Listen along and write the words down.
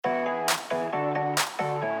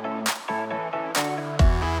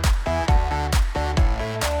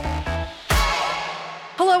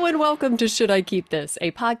and welcome to Should I Keep This,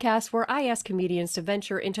 a podcast where I ask comedians to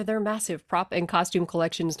venture into their massive prop and costume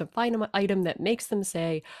collections to find an item that makes them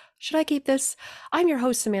say, should I keep this? I'm your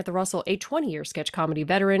host, Samantha Russell, a 20-year sketch comedy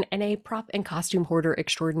veteran and a prop and costume hoarder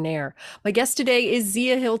extraordinaire. My guest today is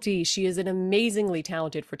Zia Hiltey. She is an amazingly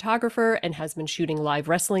talented photographer and has been shooting live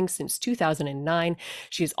wrestling since 2009.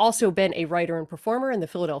 She has also been a writer and performer in the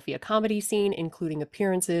Philadelphia comedy scene, including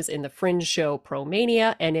appearances in the Fringe show Pro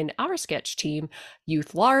Mania and in our sketch team,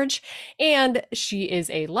 Youth Large. And she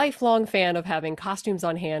is a lifelong fan of having costumes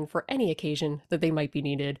on hand for any occasion that they might be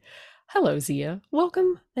needed. Hello, Zia.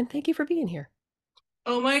 Welcome, and thank you for being here.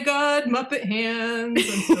 Oh my God, Muppet hands.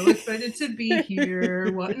 I'm so excited to be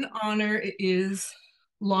here. What an honor it is.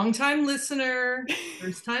 Longtime listener,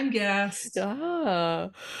 first time guest.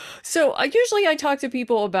 So usually I talk to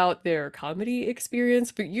people about their comedy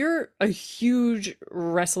experience, but you're a huge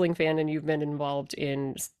wrestling fan and you've been involved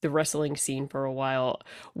in the wrestling scene for a while.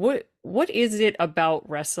 What is it about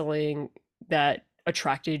wrestling that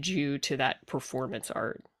attracted you to that performance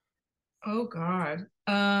art? Oh God.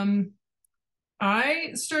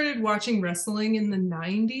 I started watching wrestling in the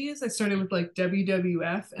 90s. I started with like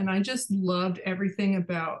WWF and I just loved everything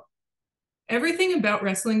about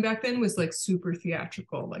wrestling back then was like super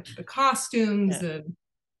theatrical, like the costumes Yeah. and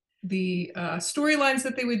the storylines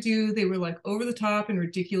that they would do. They were like over the top and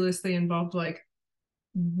ridiculous. They involved like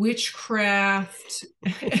witchcraft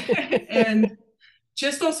and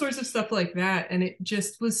just all sorts of stuff like that. And it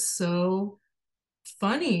just was so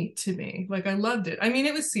funny to me. Like I loved it. I mean,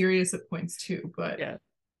 it was serious at points too, but Yeah.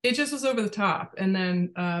 it just was over the top. And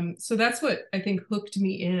then, so that's what I think hooked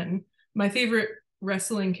me in. My favorite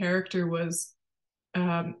wrestling character was,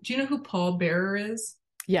 do you know who Paul Bearer is?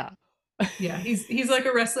 Yeah. Yeah, he's like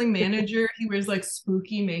a wrestling manager. He wears like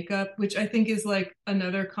spooky makeup, which I think is like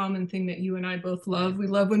another common thing that you and I both love. We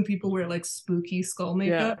love when people wear like spooky skull Yeah.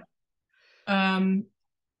 makeup. Um,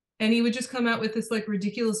 and he would just come out with this like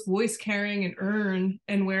ridiculous voice carrying an urn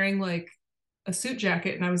and wearing like a suit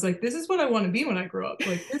jacket. And I was like, this is what I want to be when I grow up.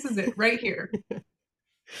 Like, this is it right here.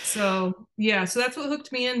 So yeah, so that's what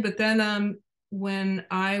hooked me in. But then when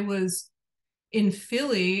I was in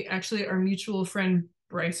Philly, actually our mutual friend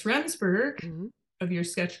Bryce Remsburg Mhm. of your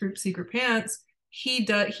sketch group Secret Pants, he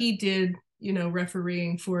did,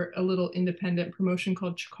 refereeing for a little independent promotion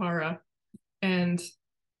called Chikara. And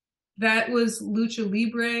that was lucha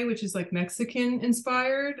libre, which is like Mexican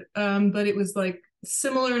inspired, but it was like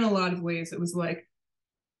similar in a lot of ways. It was like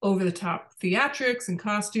over the top theatrics and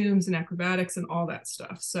costumes and acrobatics and all that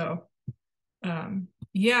stuff. So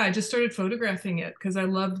yeah, I just started photographing it because I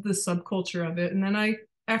loved the subculture of it, and then I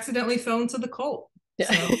accidentally fell into the cult.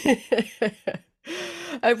 Yeah.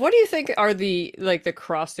 So What do you think are the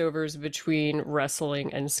crossovers between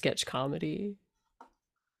wrestling and sketch comedy?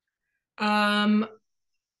 um,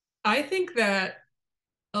 I think that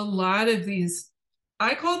a lot of these,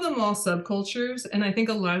 I call them all subcultures, and I think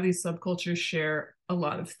a lot of these subcultures share a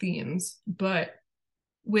lot of themes. But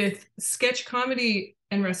with sketch comedy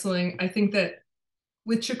and wrestling, I think that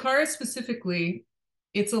with Chikara specifically,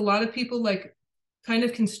 it's a lot of people like kind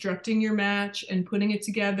of constructing your match and putting it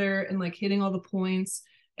together and like hitting all the points.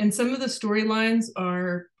 And some of the storylines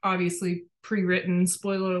are obviously pre-written,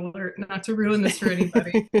 spoiler alert, not to ruin this for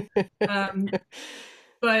anybody. Um,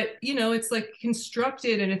 but it's like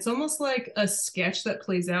constructed and it's almost like a sketch that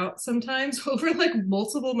plays out sometimes over like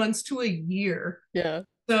multiple months to a year. Yeah.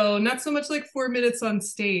 So not so much like 4 minutes on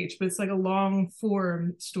stage, but it's like a long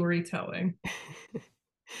form storytelling.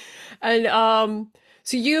 And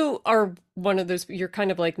so you are one of those, you're kind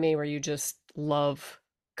of like me where you just love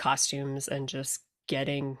costumes and just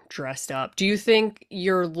getting dressed up. Do you think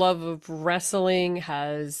your love of wrestling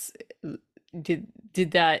has did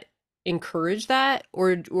that encourage that,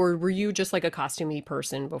 or were you just like a costumey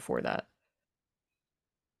person before that?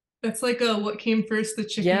 That's like a what came first, the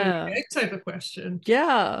chicken or the Yeah. egg type of question.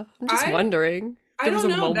 Yeah. I'm just I wondering. I There was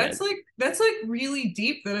don't a know. That's moment. like that's like really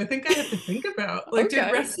deep that I think I have to think about. Like, did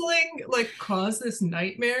Okay. wrestling like cause this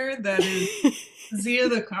nightmare that is Zia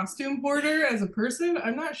the costume hoarder as a person?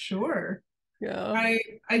 I'm not sure. Yeah. I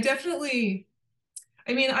I definitely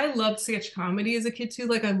I mean, I loved sketch comedy as a kid too.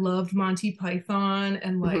 Like I loved Monty Python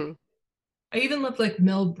and like Hmm. I even loved like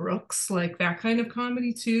Mel Brooks, like that kind of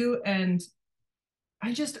comedy too. And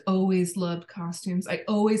I just always loved costumes. I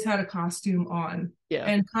always had a costume on. Yeah.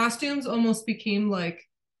 And costumes almost became like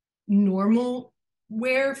normal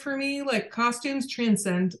wear for me. Like costumes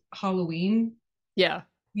transcend Halloween. Yeah.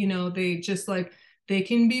 They just like they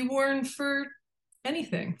can be worn for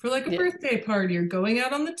anything, for like a Yeah. birthday party or going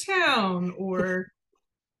out on the town or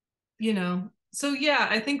So yeah,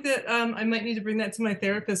 I think that I might need to bring that to my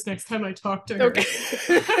therapist next time I talk to Okay.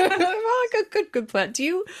 her. Well, good plan. Do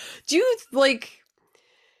you like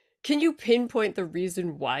can you pinpoint the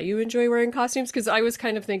reason why you enjoy wearing costumes? Because I was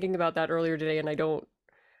kind of thinking about that earlier today, and I don't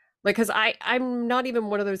like because I'm not even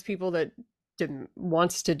one of those people that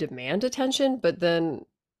wants to demand attention, but then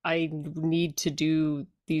I need to do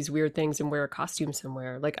these weird things and wear a costume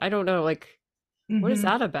somewhere. Like I don't know, like what is Hmm.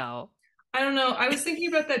 that about? I don't know. I was thinking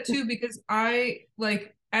about that too because I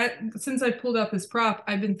like at since I pulled out this prop,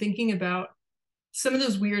 I've been thinking about some of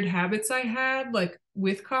those weird habits I had, like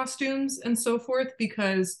with costumes and so forth,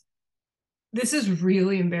 because this is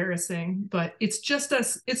really embarrassing, but it's just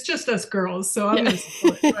us girls, so I'm Yeah. gonna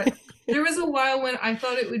spill it. But there was a while when I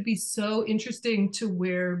thought it would be so interesting to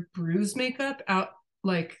wear bruise makeup out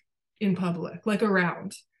like in public, like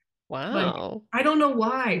around. Like, Wow. I don't know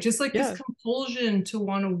why, just like this Yeah. compulsion to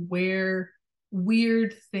want to wear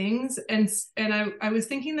weird things. And I was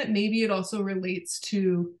thinking that maybe it also relates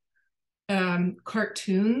to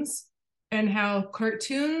cartoons and how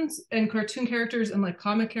cartoons and cartoon characters and like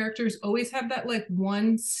comic characters always have that like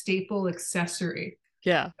one staple accessory,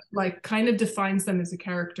 Yeah. like kind of defines them as a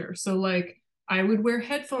character. So like I would wear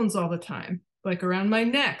headphones all the time, like around my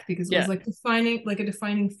neck because it was Yeah. like defining like a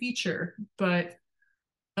defining feature. But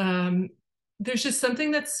um there's just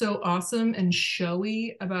something that's so awesome and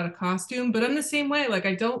showy about a costume. But I'm the same way. Like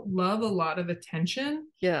I don't love a lot of attention,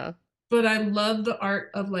 Yeah. but I love the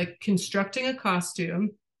art of like constructing a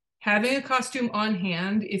costume, having a costume on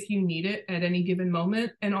hand if you need it at any given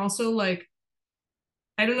moment. And also, like,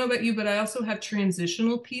 I don't know about you, but I also have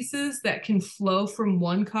transitional pieces that can flow from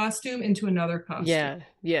one costume into another costume. Yeah.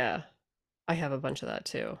 Yeah. I have a bunch of that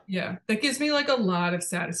too. Yeah, that gives me like a lot of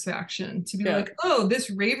satisfaction to be Yeah. like, oh, this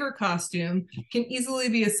raver costume can easily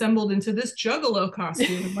be assembled into this juggalo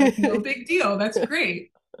costume. And like, no big deal. That's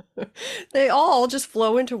great. They all just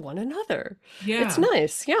flow into one another. It's Yeah.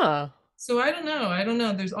 nice. Yeah. So I don't know. I don't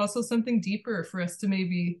know. There's also something deeper for us to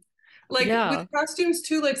maybe like with Yeah. costumes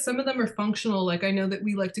too, like some of them are functional. Like I know that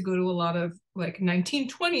we like to go to a lot of like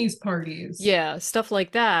 1920s parties. Yeah. Stuff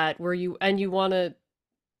like that where you want to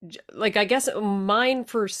like I guess mine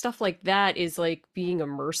for stuff like that is like being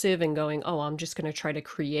immersive and going, "Oh, I'm just going to try to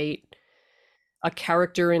create a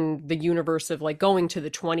character in the universe of like going to the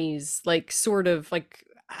 20s, like sort of like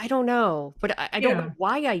I don't know, but I don't know Yeah.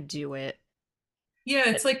 why I do it." Yeah,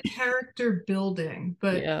 it's like character building.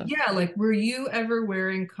 But Yeah. yeah, like were you ever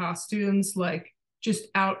wearing costumes like just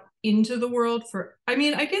out into the world for I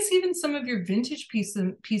mean, I guess even some of your vintage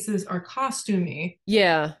pieces are costumey.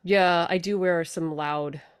 Yeah. Yeah. I do wear some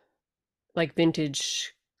loud, like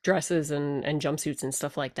vintage dresses and jumpsuits and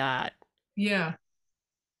stuff like that. Yeah,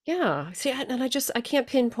 Yeah. See, and I can't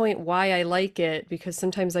pinpoint why I like it because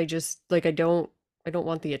sometimes I just like I don't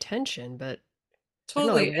want the attention, but I don't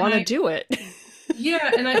know, I totally. And want to do it.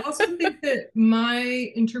 yeah, and I also think that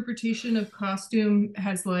my interpretation of costume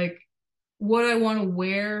has like what I want to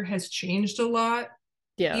wear has changed a lot,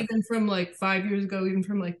 Yeah. even from like 5 years ago, even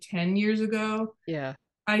from like 10 years ago. Yeah.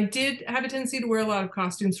 I did have a tendency to wear a lot of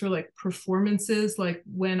costumes for like performances. Like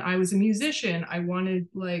when I was a musician, I wanted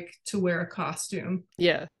like to wear a costume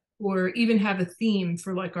Yeah. or even have a theme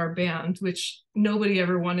for like our band, which nobody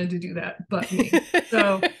ever wanted to do that but me.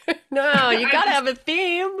 So No, you I gotta just have a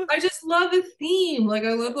theme. I just love a theme. Like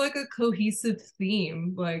I love like a cohesive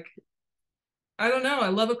theme. Like I don't know. I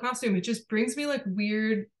love a costume. It just brings me like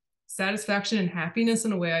weird satisfaction and happiness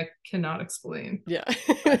in a way I cannot explain. Yeah.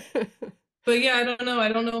 But yeah, I don't know.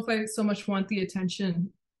 I don't know if I so much want the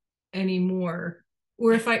attention anymore.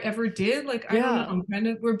 Or if I ever did, like I don't know. Yeah. I'm kind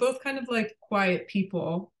of we're both kind of like quiet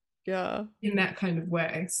people Yeah. in that kind of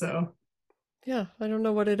way. So Yeah. I don't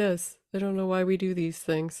know what it is. I don't know why we do these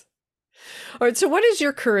things. All right, so what is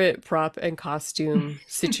your current prop and costume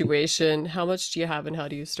situation? How much do you have and how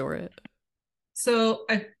do you store it? so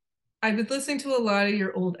I've been listening to a lot of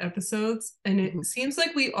your old episodes, and Hmm. it seems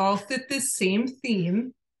like we all fit this same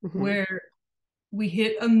theme Hmm. where we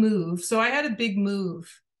hit a move. So I had a big move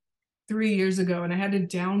 3 years ago, and I had to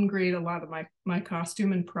downgrade a lot of my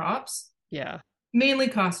costume and props, Yeah. mainly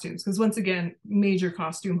costumes, because once again, major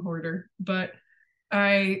costume hoarder. But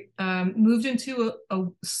I moved into a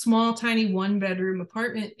small, tiny one-bedroom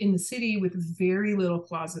apartment in the city with very little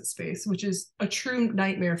closet space, which is a true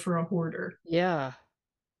nightmare for a hoarder. Yeah.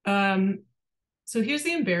 Um, so here's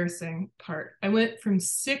the embarrassing part. I went from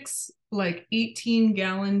six like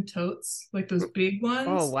 18-gallon totes, like those big Oh,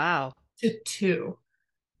 ones, wow. to two.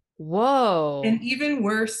 Whoa. And even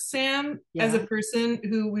worse, Sam, as a Yeah. person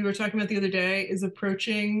who we were talking about the other day, is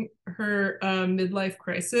approaching her midlife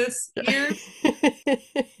crisis years,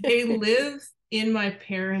 they live in my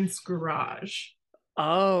parents' garage.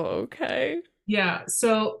 Oh, okay. Yeah,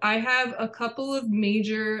 so I have a couple of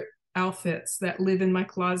major outfits that live in my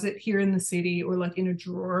closet here in the city or like in a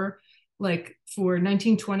drawer, like for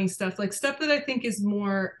 1920 stuff, like stuff that I think is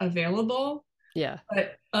more available. Yeah.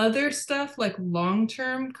 But other stuff like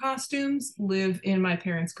long-term costumes live in my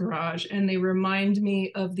parents' garage and they remind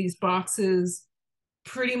me of these boxes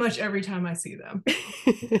pretty much every time I see them.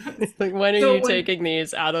 Like, when are So you when, taking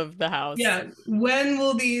these out of the house? yeah, when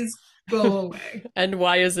will these go away? And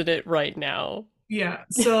why isn't it right now? Yeah.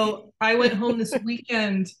 So I went home this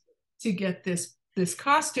weekend to get this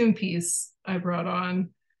costume piece I brought on,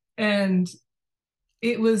 and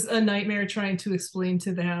it was a nightmare trying to explain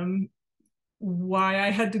to them why I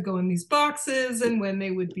had to go in these boxes and when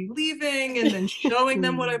they would be leaving, and then showing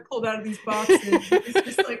them what I pulled out of these boxes. It was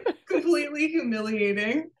just like completely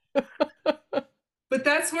humiliating. But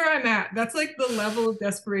that's where I'm at. That's like the level of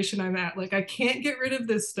desperation I'm at. Like I can't get rid of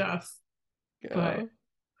this stuff, but Yeah.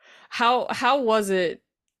 How was it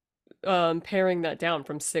paring that down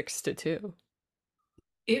from 6 to 2?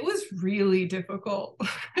 it was really difficult.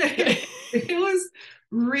 It was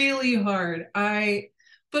really hard.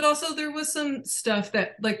 But also there was some stuff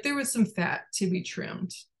that, like, there was some fat to be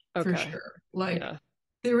trimmed for Okay. sure. Like, Yeah.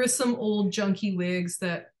 there was some old junky wigs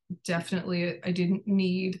that definitely I didn't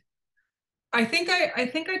need. I think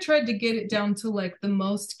I tried to get it down to like the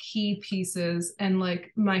most key pieces and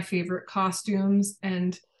like my favorite costumes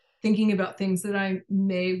and thinking about things that I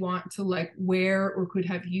may want to like wear or could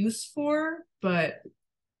have use for, but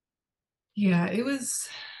yeah, it was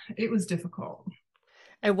difficult.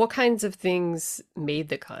 And what kinds of things made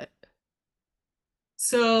the cut?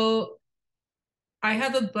 So I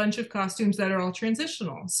have a bunch of costumes that are all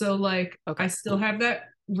transitional. So like I Okay. still have that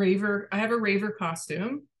raver, I have a raver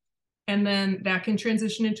costume, and then that can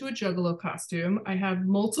transition into a juggalo costume. I have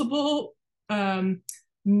multiple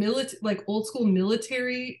like old school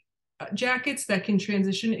military jackets that can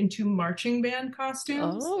transition into marching band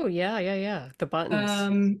costumes. Oh, yeah, yeah, yeah. The buttons.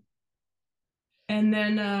 Um and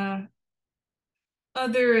then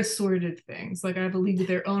other assorted things. Like I have a League of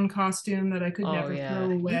Their Own costume that I could Oh, never yeah.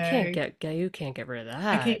 throw away. You can't get rid of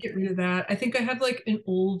I can't that. get rid of that. I think I have like an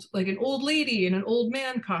old lady and an old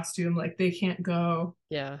man costume. Like they can't go.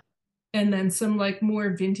 Yeah. And then some like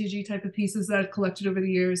more vintagey type of pieces that I've collected over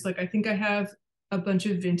the years. Like I think I have a bunch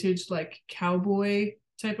of vintage like cowboy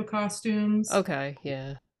type of costumes. Okay,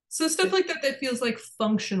 yeah. So stuff like that that feels like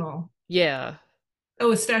functional. Yeah.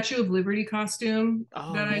 Oh, a Statue of Liberty costume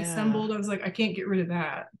Oh, that I yeah. assembled. I was like, I can't get rid of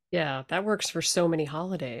that. Yeah, that works for so many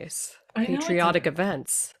holidays. I know it does. Patriotic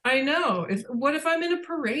events. I know. What if I'm in a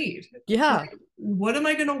parade? Yeah. Like, what am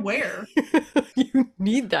I gonna wear? You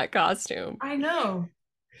need that costume. I know.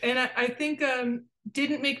 And I think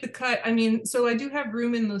didn't make the cut. I mean, so I do have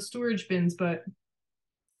room in those storage bins, but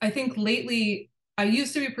I think lately I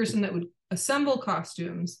used to be a person that would assemble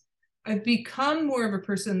costumes. I've become more of a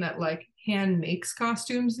person that like hand makes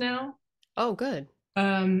costumes now. Oh, good.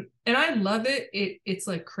 And I love it. It's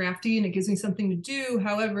like crafty and it gives me something to do.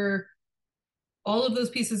 However, all of those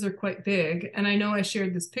pieces are quite big. And I know I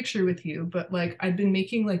shared this picture with you, but like I've been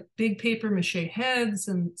making like big paper mache heads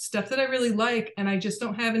and stuff that I really like, and I just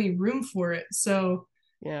don't have any room for it. So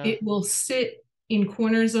Yeah. it will sit in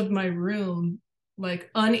corners of my room, like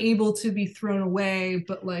unable to be thrown away,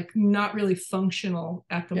 but like not really functional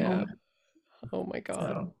at the Yeah. moment. Oh my God.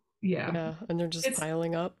 So yeah, Yeah. And they're just it's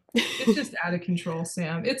piling up. it's just out of control,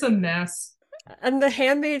 Sam. It's a mess. And the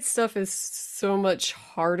handmade stuff is so much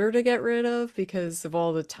harder to get rid of because of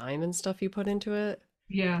all the time and stuff you put into it.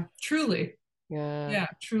 Yeah, truly. Yeah. Yeah,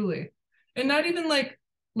 truly. And not even like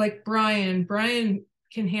Brian. Brian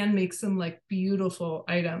can hand make some like beautiful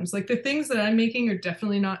items. Like the things that I'm making are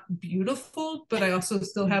definitely not beautiful, but I also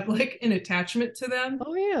still have like an attachment to them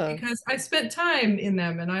Oh yeah. because I spent time in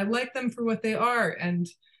them and I like them for what they are. And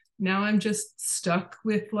now I'm just stuck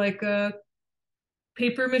with like a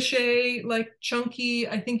paper mache, like chunky,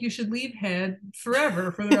 I think you should leave head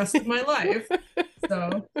forever for the rest of my life.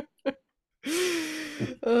 So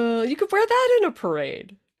You could wear that in a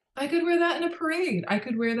parade. I could wear that in a parade. I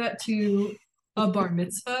could wear that to a bar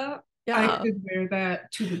mitzvah. I Yeah. could wear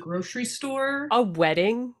that to the grocery store. A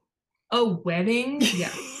wedding. A wedding.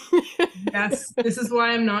 Yes. Yes. This is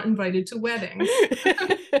why I'm not invited to weddings.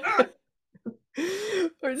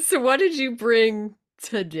 So what did you bring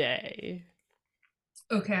today?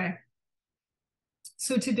 Okay.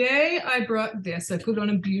 So today I brought this. I put on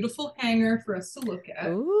a beautiful hanger for us to look at.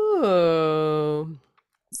 Ooh.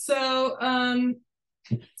 So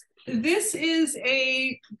this is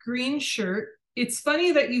a green shirt. It's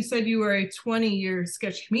funny that you said you were a 20-year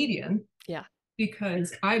sketch comedian Yeah.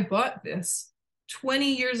 because I bought this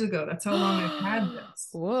 20 years ago. That's how long I've had this.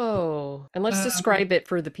 Whoa. And let's Um, describe it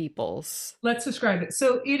for the peoples. let's describe it.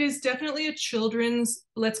 So it is definitely a children's,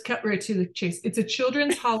 let's cut right to the chase. It's a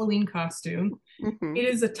children's Halloween costume. Hmm. It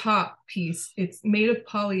is a top piece. It's made of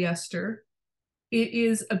polyester. It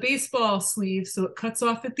is a baseball sleeve, so it cuts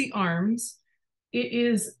off at the arms. It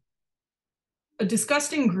is a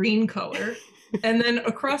disgusting green color. And then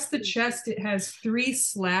across the chest, it has three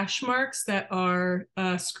slash marks that are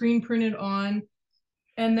screen printed on.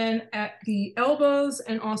 And then at the elbows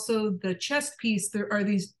and also the chest piece, there are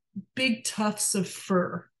these big tufts of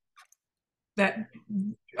fur that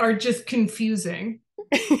are just confusing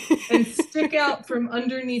and stick out from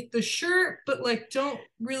underneath the shirt, but like don't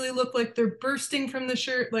really look like they're bursting from the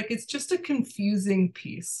shirt. Like it's just a confusing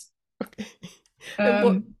piece. And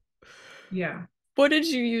Um, yeah. what did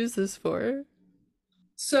you use this for?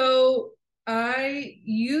 So I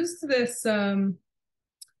used this.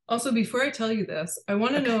 Also, before I tell you this, I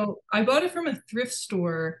want to Okay. know. I bought it from a thrift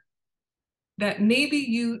store that maybe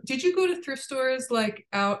you did. You go to thrift stores like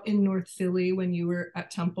out in North Philly when you were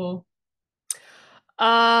at Temple?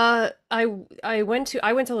 I went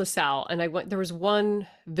to LaSalle and I went there was one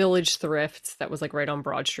Village Thrift that was like right on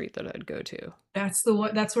Broad Street that I'd go to. That's the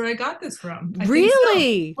one. That's where I got this from. I think so.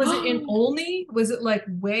 Really? Was it in Olney? Was it like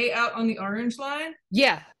way out on the Orange Line?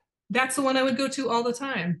 Yeah. That's the one I would go to all the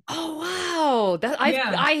time. Oh wow. That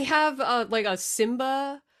Yeah, I have like a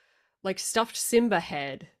Simba like stuffed Simba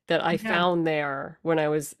head that I yeah. found there when I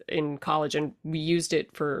was in college, and we used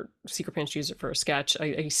it for Secret Pants used it for a sketch.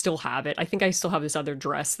 I still have it. I think I still have this other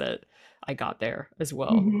dress that I got there as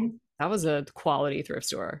well. Hmm. That was a quality thrift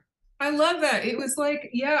store. I love that. It was like,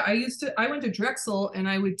 yeah, I went to Drexel and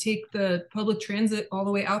I would take the public transit all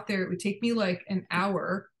the way out there. It would take me like an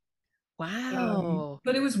hour. Wow.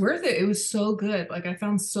 But it was worth it. It was so good. Like I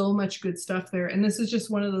found so much good stuff there. And this is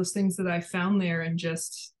just one of those things that I found there and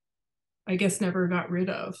just, I guess, never got rid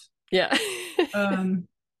of. Yeah. Um,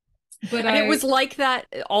 but And it I, was like that,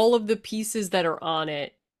 all of the pieces that are on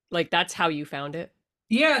it, like that's how you found it.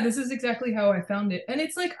 yeah, this is exactly how I found it. And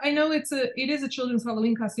it's like, I know it is a children's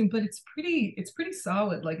Halloween costume, but it's pretty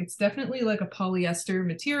solid. Like it's definitely like a polyester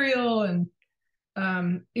material and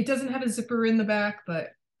it doesn't have a zipper in the back, but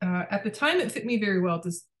at the time it fit me very well. It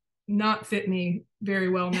does not fit me very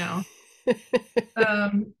well now.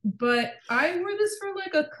 But I wore this for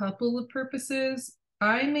like a couple of purposes.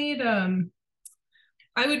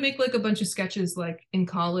 I would make like a bunch of sketches like in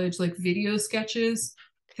college, like video sketches.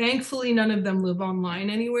 Thankfully, none of them live online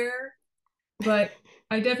anywhere, but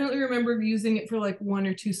I definitely remember using it for like one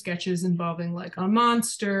or two sketches involving like a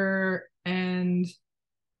monster. And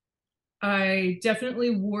I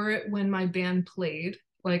definitely wore it when my band played.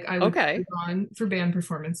 Like I would put Okay. it on for band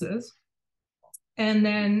performances. And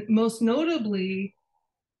then most notably,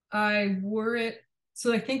 I wore it.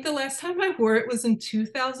 So I think the last time I wore it was in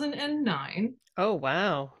 2009, Oh,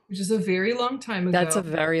 wow. which is a very long time That's a ago.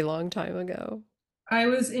 very long time ago. I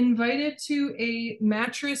was invited to a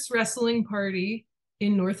mattress wrestling party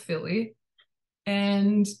in North Philly,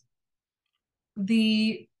 and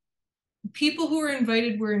the people who were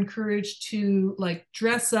invited were encouraged to like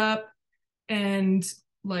dress up and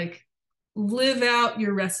like live out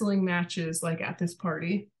your wrestling matches like at this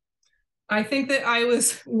party. I think that I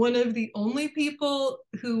was one of the only people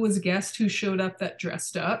who was guest who showed up that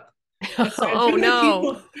dressed up. Aside Oh from the no.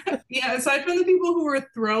 people, yeah, aside from the people who were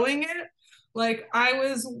throwing it, like I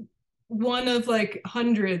was one of like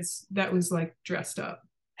hundreds that was like dressed up.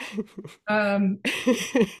 Um,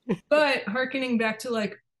 but harkening back to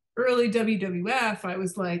like early WWF, I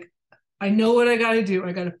was like, I know what I got to do.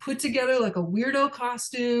 I got to put together like a weirdo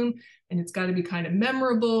costume, and it's got to be kind of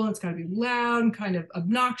memorable. It's got to be loud and kind of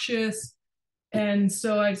obnoxious. And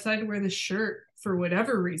so I decided to wear this shirt for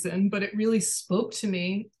whatever reason, but it really spoke to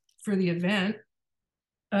me for the event.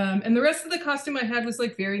 And the rest of the costume I had was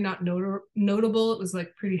like very not notable. It was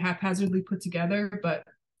like pretty haphazardly put together. But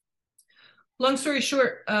long story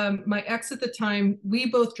short, my ex at the time, we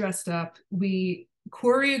both dressed up. We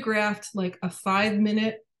choreographed like a 5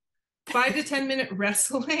 minute, 5 to 10 minute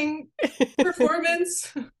wrestling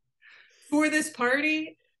performance for this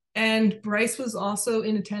party. And Bryce was also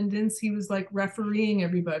in attendance. He was like refereeing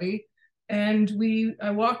everybody. And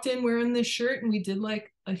I walked in wearing this shirt and we did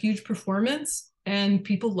like a huge performance and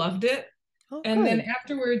people loved it. Oh, And then good.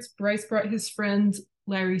 afterwards, Bryce brought his friend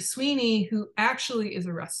Larry Sweeney, who actually is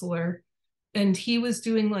a wrestler. And he was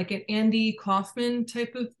doing like an Andy Kaufman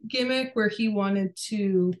type of gimmick where he wanted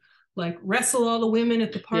to like wrestle all the women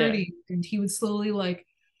at the Yeah. party. And he would slowly like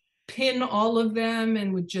pin all of them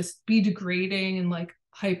and would just be degrading and like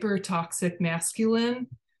hyper toxic masculine.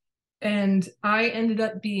 And I ended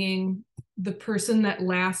up being the person that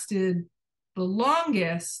lasted the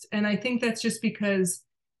longest. And I think that's just because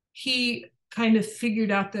he kind of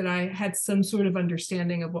figured out that I had some sort of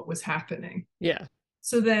understanding of what was happening. Yeah.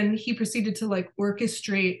 So then he proceeded to like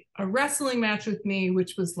orchestrate a wrestling match with me,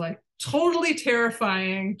 which was like totally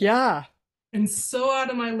terrifying Yeah. and so out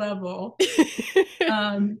of my level.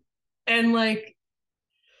 Um, and like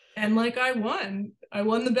I won. I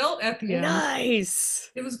won the belt at the end.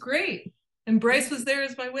 Nice. It was great. And Bryce was there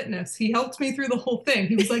as my witness. He helped me through the whole thing.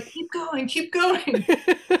 He was like, keep going, keep going.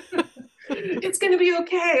 It's going to be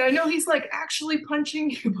okay. I know he's like actually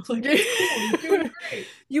punching you, but like, it's cool. You're doing great.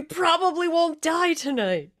 You probably won't die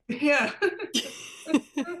tonight. Yeah.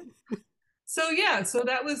 So yeah, so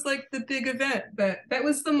that was like the big event. That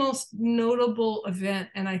was the most notable event.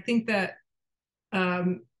 And I think that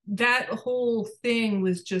that whole thing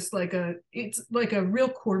was just like it's like a real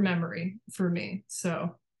core memory for me.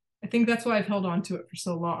 So I think that's why I've held on to it for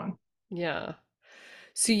so long. Yeah.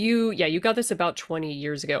 So you got this about 20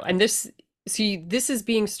 years ago. And this is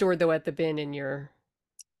being stored though at the bin at your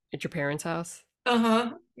parents' house?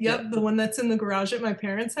 Uh-huh. Yeah. Yep, the one that's in the garage at my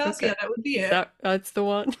parents' house. Okay. Yeah, that would be it. That's the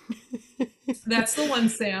one. That's the one,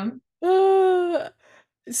 Sam. Uh,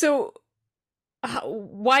 so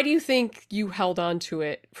why do you think you held on to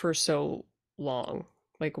it for so long?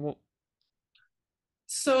 Like,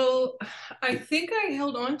 So I think I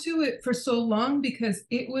held on to it for so long because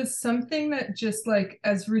it was something that just like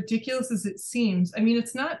as ridiculous as it seems. I mean,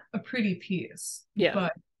 it's not a pretty piece, yeah,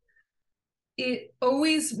 but it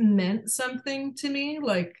always meant something to me.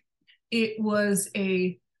 Like it was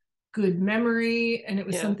a good memory and it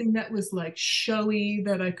was yeah, something that was like showy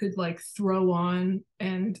that I could like throw on.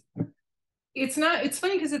 And it's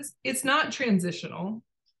funny because it's not transitional.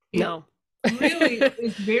 It no, really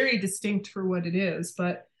is very distinct for what it is,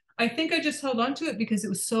 but I think I just held on to it because it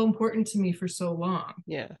was so important to me for so long.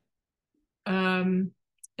 yeah, Um,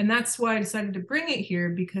 and that's why I decided to bring it here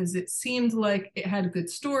because it seemed like it had a good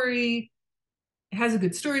story. It has a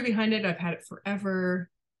good story behind it. I've had it forever.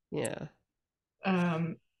 yeah.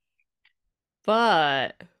 Um,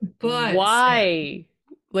 But but Sam, why?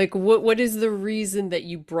 Like, what is the reason that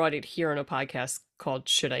you brought it here on a podcast called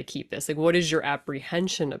Should I Keep This? Like, what is your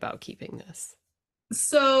apprehension about keeping this?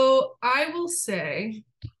 so I will say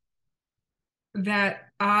that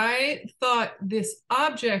I thought this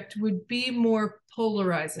object would be more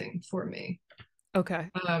polarizing for me. Okay.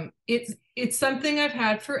 It's something I've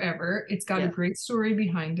had forever. It's got a Yeah. great story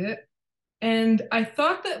behind it. And I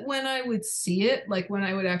thought that when I would see it, like when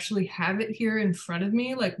I would actually have it here in front of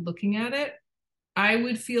me, like looking at it, I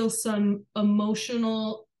would feel some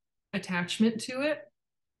emotional attachment to it.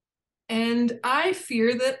 And I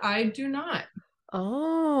fear that I do not.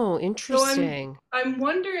 Oh, So interesting. I'm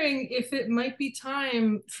wondering if it might be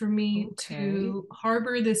time for me Okay. to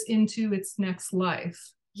harbor this into its next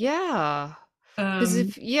life. Yeah. Because Um,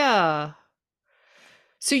 if, yeah.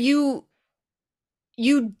 So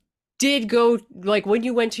you did go, like, when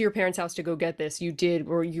you went to your parents' house to go get this, you did,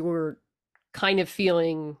 or you were kind of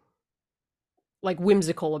feeling like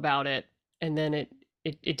whimsical about it, and then it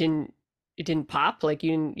didn't pop, like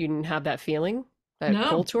you didn't have that feeling, that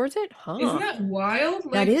pull no, towards it, isn't huh? that wild?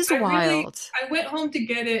 That Like is wild. I went home to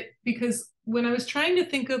get it because when I was trying to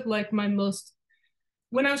think of like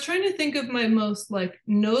when I was trying to think of my most like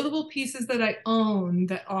notable pieces that I own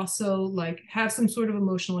that also like have some sort of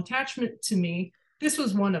emotional attachment to me, this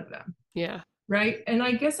was one of them. Yeah, Right. And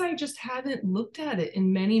I guess I just haven't looked at it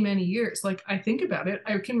in many, many years. Like I think about it,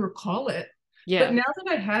 I can recall it. But yeah. now that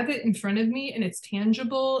I have it in front of me and it's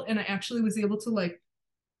tangible and I actually was able to like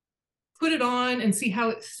put it on and see how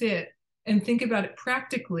it fit and think about it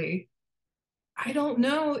practically, I don't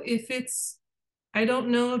know if it's I don't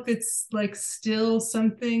know if it's like still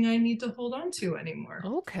something I need to hold on to anymore,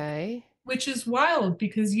 Okay. which is wild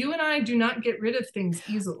because you and I do not get rid of things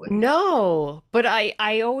easily. No, but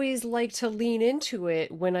I always like to lean into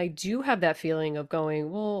it when I do have that feeling of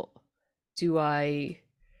going, well, do I,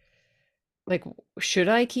 like, should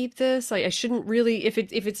I keep this? I shouldn't really, if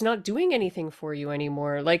it's not doing anything for you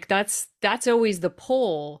anymore. Like, that's always the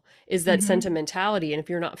pull, is that Mm-hmm. sentimentality. And if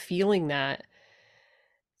you're not feeling that,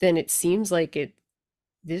 then it seems like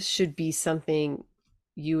this should be something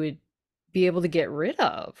you would be able to get rid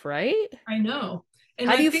of, right? I know. And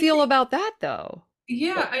How do I you think feel about that though?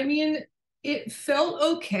 yeah, Like, I mean, it felt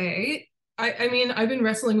okay. I mean, I've been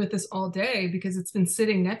wrestling with this all day because it's been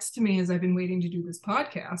sitting next to me as I've been waiting to do this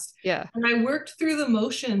podcast. yeah, And I worked through the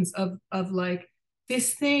motions of like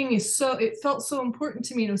this thing is so it felt so important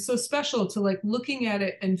to me and it was so special to like looking at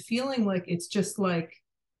it and feeling like it's just like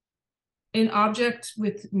an object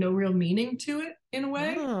with no real meaning to it in a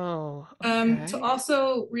way. Oh, To okay.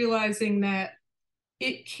 also realizing that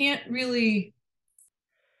it can't really,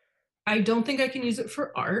 I don't think I can use it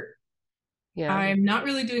for art. Yeah, I'm not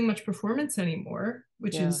really doing much performance anymore,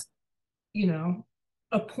 which yeah, is, you know,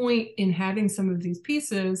 a point in having some of these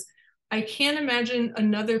pieces. I can't imagine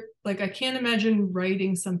another, like, I can't imagine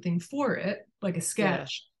writing something for it, like a yeah,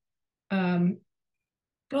 sketch. Um,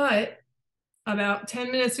 but about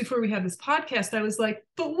 10 minutes before we had this podcast, I was like,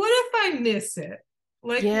 but what if I miss it?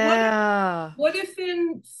 Like, yeah, what if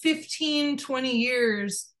in 15, 20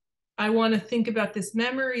 years, I want to think about this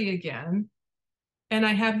memory again and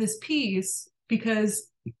I have this piece because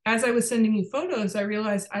as I was sending you photos, I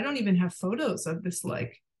realized I don't even have photos of this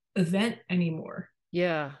like event anymore.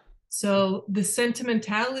 yeah, So the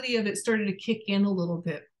sentimentality of it started to kick in a little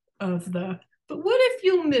bit of the, but what if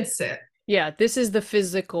you miss it? yeah. This is the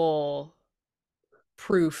physical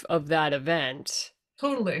proof of that event,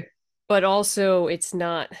 Totally. but also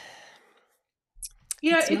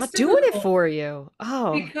Yeah, it's it's not doing it difficult for you.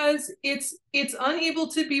 Oh, because it's unable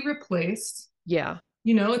to be replaced. yeah,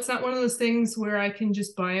 It's not one of those things where I can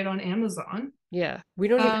just buy it on Amazon. yeah. We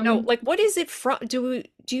don't even know. Um, Like, what is it from? Do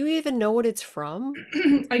you even know what it's from?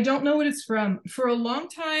 I don't know what it's from. For a long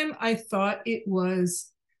time, I thought it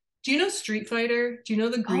was. Do you know Street Fighter? Do you know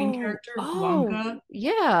the green Oh, character oh, Blanca?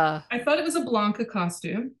 yeah. I thought it was a Blanca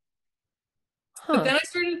costume, but Huh. then I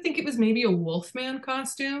started to think it was maybe a Wolfman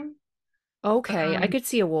costume. Okay, I Um, could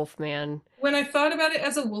see a wolf man. when I thought about it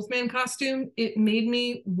as a Wolfman costume, it made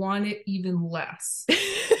me want it even less.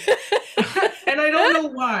 And I don't know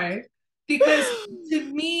why. Because to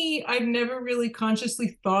me, I've never really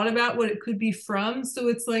consciously thought about what it could be from. So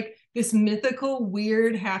it's like this mythical,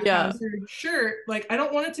 weird, Yeah. haphazard shirt. Like, I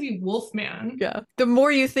don't want it to be Wolfman. Yeah. The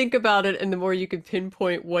more you think about it and the more you can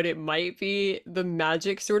pinpoint what it might be, the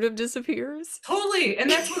magic sort of disappears. Totally. And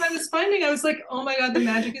that's what I was finding. I was like, oh my God, the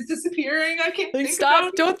magic is disappearing. I can't Like think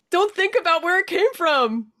about stop, it. don't think about where it came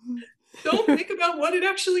from. Don't think about what it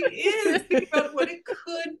actually is. Think about what it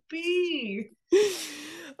could be.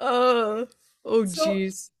 Uh oh So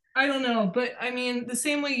geez. I don't know, but I mean, the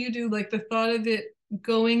same way you do, like the thought of it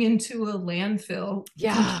going into a landfill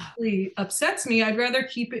Yeah. completely upsets me. I'd rather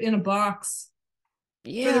keep it in a box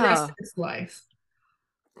for the rest Yeah. of its life,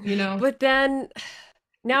 you know? But then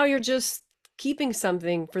now you're just keeping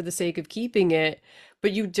something for the sake of keeping it,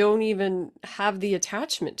 but you don't even have the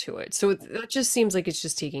attachment to it. So that just seems like it's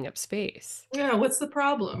just taking up space. Yeah, what's the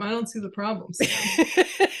problem? I don't see the problem, Sam.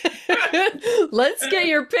 Let's get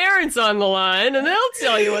your parents on the line and they'll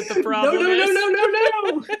tell you what the No, problem no, no, is. no, no,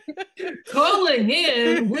 no. Calling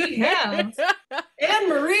in, we have Anne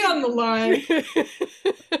Marie on the line.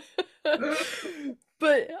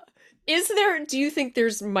 But do you think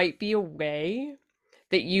there's might be a way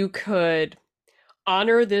that you could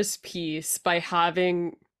honor this piece by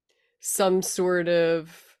having some sort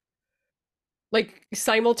of like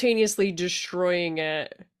simultaneously destroying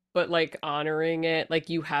it, but like honoring it? Like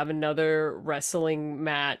you have another wrestling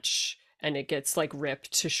match and it gets like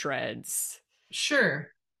ripped to shreds. Sure.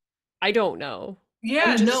 I don't know. I'm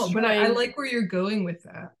Yeah, no, just but I trying. like where you're going with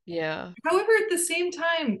that. Yeah. However, at the same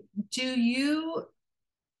time, do you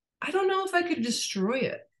I don't know if I could destroy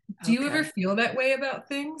it. Do you ever Okay. feel that way about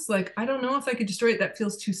things? Like, I don't know if I could destroy it. That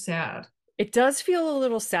feels too sad. It does feel a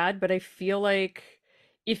little sad, but I feel like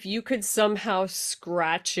if you could somehow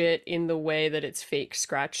scratch it in the way that it's fake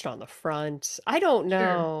scratched on the front, I don't Sure.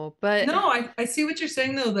 know, but No, I see what you're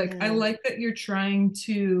saying though. Like, I yeah. like that you're trying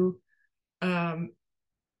to um,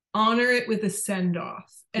 honor it with a send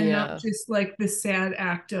off and not Yeah. just like the sad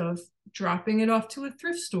act of dropping it off to a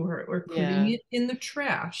thrift store or putting Yeah. it in the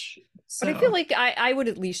trash. But I feel So, like I would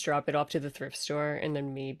at least drop it off to the thrift store and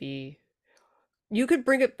then maybe you could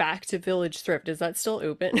bring it back to Village Thrift. Is that still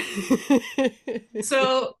open?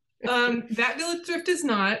 so that village thrift is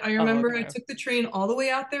not. I Oh, remember I okay. took the train all the way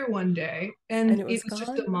out there one day And and it it was was just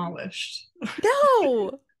gone? demolished.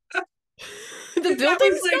 No. The That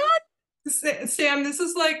was building's like gone? Sam, this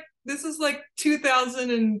is like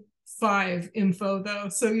 2005 info though,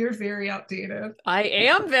 so you're very outdated. I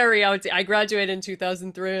am very out. I graduated in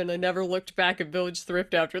 2003 and I never looked back at Village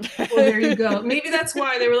Thrift after Well, there you that. go. Maybe that's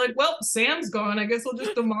why they were like, "Well, Sam's gone. I guess we'll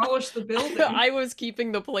just demolish the building." I was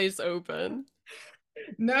keeping the place open.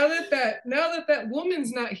 Now that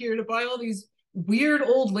woman's not here to buy all these weird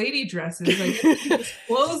old lady dresses, I guess we just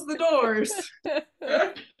close the doors.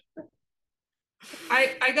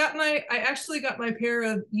 I actually got my pair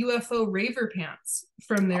of UFO raver pants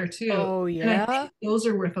from there too. Oh, And I think yeah? those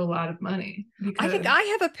are worth a lot of money I think because I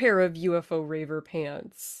have a pair of UFO Raver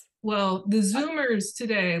pants. well, the Uh, Zoomers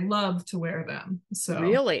today love to wear them. So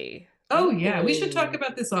Really? Oh yeah, we should talk Ooh.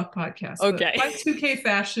 about this off podcast, but Okay. Y2K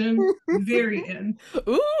fashion, very in.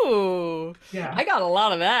 Ooh. Yeah. I got a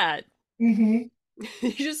lot of that. Hmm.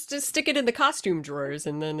 You just stick it in the costume drawers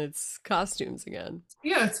and then it's costumes again.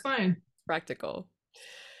 Yeah, it's fine. Practical.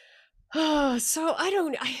 So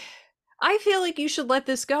I feel like you should let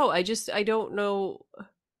this go. I don't know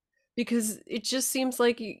because it just seems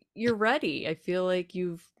like you're ready. I feel like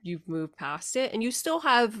you've moved past it and you still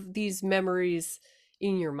have these memories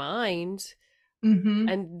in your mind, Hmm.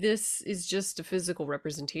 and this is just a physical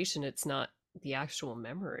representation. It's not the actual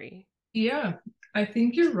memory. Yeah, I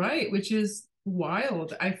think you're right, which is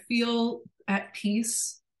wild. I feel at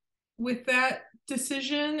peace with that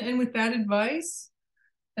decision and with that advice.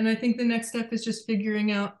 And I think the next step is just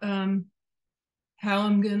figuring out how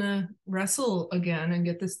I'm gonna wrestle again and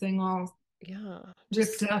get this thing all Yeah.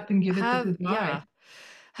 ripped Just up and give it the have yeah. goodbye.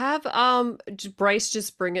 Have Bryce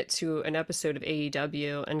just bring it to an episode of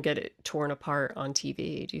AEW and get it torn apart on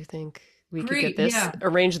TV. Do you think we could get Great, this yeah.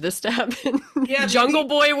 arrange this to happen? Yeah, Jungle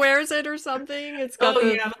maybe. Boy wears it or something. It's got Oh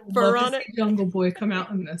the yeah, I would fur love to on see it. Jungle Boy come out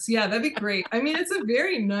in this. Yeah, that'd be great. I mean, it's a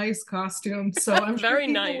very nice costume, so Very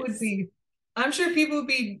nice. I'm sure people would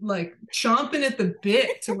be like chomping at the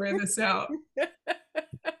bit to wear this out.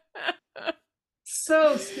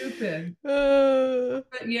 So stupid. Uh,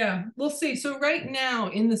 But yeah, we'll see. So right now,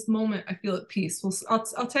 in this moment, I feel at peace.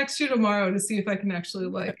 I'll text you tomorrow to see if I can actually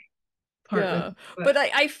like part with yeah. it. But But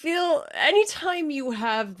I feel anytime you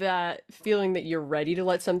have that feeling that you're ready to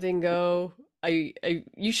let something go, I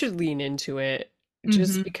you should lean into it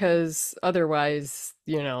just mhm, because otherwise,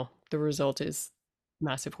 the result is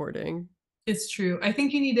massive hoarding. it's true. I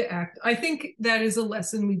think you need to act. I think that is a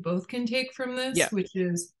lesson we both can take from this, Yeah. which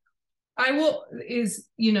is I will is,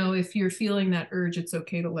 if you're feeling that urge, it's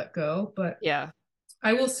okay to let go. But Yeah.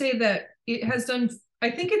 I will say that I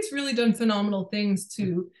think it's really done phenomenal things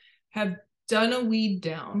to have done a weed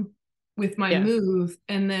down with my Yeah. move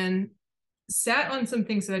and then sat on some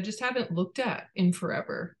things that I just haven't looked at in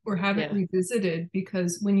forever or haven't Yeah. revisited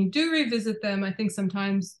because when you do revisit them, I think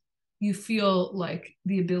sometimes you feel like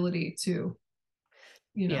the ability to,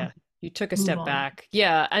 you know, Yeah. You took a move step on. back.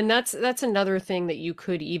 Yeah, and that's another thing that you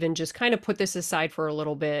could even just kind of put this aside for a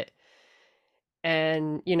little bit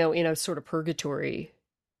and, in a sort of purgatory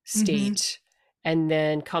Mm-hmm. state and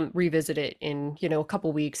then come revisit it in, a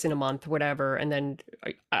couple weeks, in a month, whatever, and then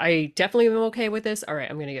I definitely am okay with this. All right,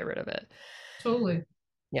 I'm going to get rid of it. Totally.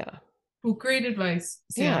 Yeah. Well, great advice,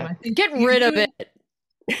 Sam. Yeah. Get rid of it.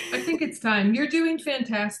 I think it's time. You're doing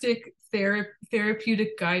fantastic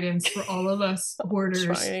therapeutic guidance for all of us hoarders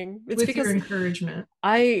Trying. It's with your because encouragement.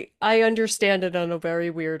 I understand it on a very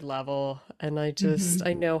weird level, and Mm-hmm.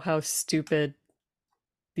 I know how stupid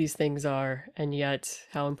these things are, and yet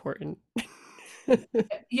how important.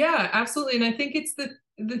 Yeah, absolutely. And I think it's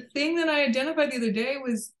the thing that I identified the other day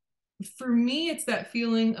was for me, it's that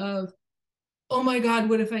feeling of, oh my God,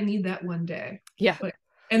 what if I need that one day? Yeah, Like,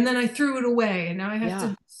 and then I threw it away and now I have yeah,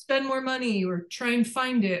 to spend more money or try and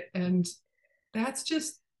find it. And that's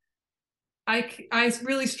just I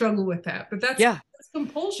really struggle with that. But yeah, that's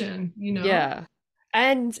compulsion, you know? yeah.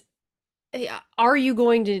 And are you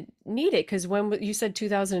going to need it? Because when you said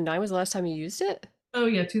 2009 was the last time you used it, Oh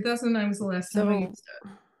yeah, 2009 was the last time I so used it.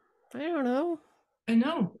 I don't know. I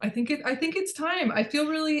know. I think it's time. I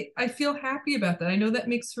feel happy about that. I know that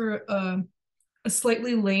makes for a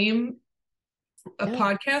slightly lame a Yeah.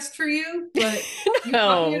 podcast for you, but you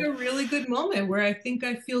caught me at No. a really good moment where I think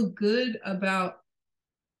I feel good about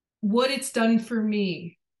what it's done for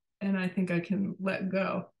me, and I think I can let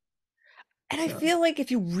go. And I So feel like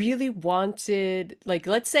if you really wanted, like,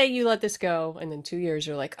 let's say you let this go, and then 2 years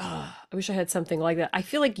you're like, oh, I wish I had something like that. I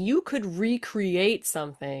feel like you could recreate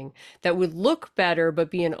something that would look better,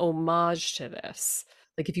 but be an homage to this.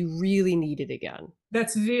 Like, if you really need it again.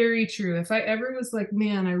 that's very true. If I ever was like,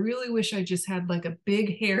 man, I really wish I just had like a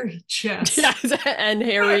big hairy chest. Yes, and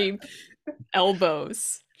hairy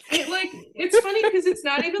elbows. It's funny because it's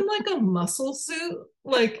not even like a muscle suit,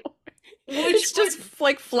 like which It's would just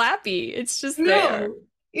like flappy. It's just there. no,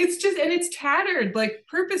 it's just and it's tattered like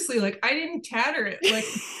purposely. Like I didn't tatter it, like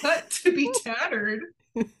it's cut to be tattered.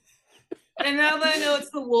 And now that I know it's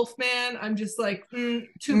the Wolfman, I'm just like, too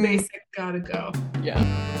Mm, basic, gotta go. yeah.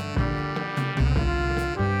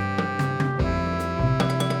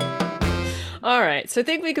 All right, so I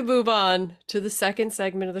think we could move on to the second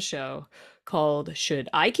segment of the show called Should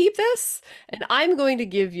I Keep This? And I'm going to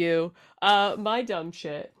give you my dumb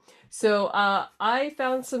shit. So I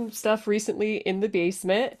found some stuff recently in the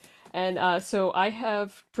basement, and so I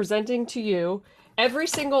have presenting to you every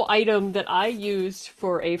single item that I used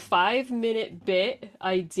for a 5-minute bit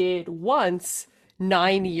I did once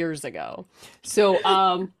 9 years ago.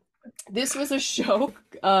 So this was a show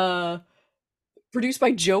produced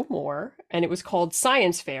by Joe Moore, and it was called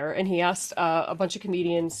Science Fair. And he asked a bunch of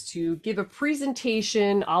comedians to give a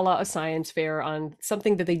presentation a la a science fair on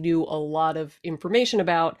something that they knew a lot of information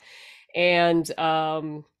about. And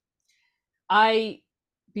I,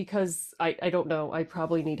 because I don't know, I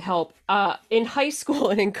probably need help. In high school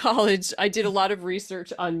and in college, I did a lot of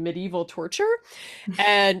research on medieval torture,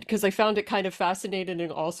 and because I found it kind of fascinating,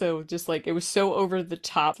 and also just like it was so over the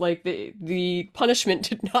top, like the punishment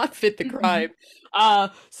did not fit the crime.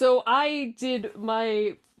 So I did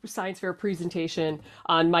my science fair presentation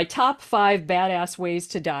on my top 5 badass ways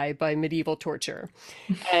to die by medieval torture.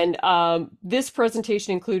 And this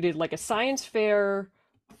presentation included like a science fair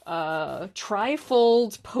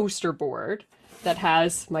trifold poster board that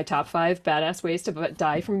has my top 5 badass ways to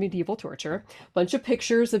die from medieval torture, a bunch of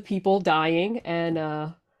pictures of people dying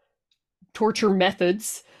and torture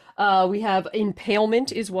methods. We have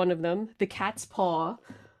impalement is one of them, the cat's paw,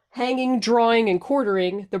 hanging, drawing, and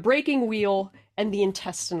quartering, the breaking wheel, and the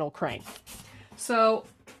intestinal crank. So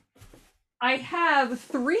I have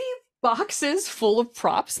 3 boxes full of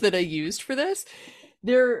props that I used for this.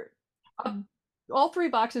 They're all 3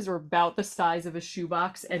 boxes are about the size of a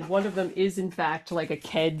shoebox, and one of them is in fact like a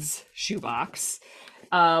Keds shoebox.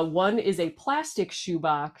 One is a plastic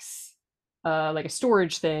shoebox, like a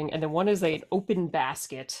storage thing, and then one is an open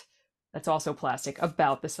basket that's also plastic,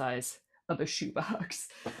 about the size of a shoebox.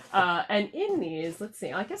 And in these, let's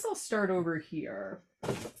see, I guess I'll start over here.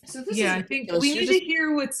 So this Yeah, is I think ridiculous. we You're need just to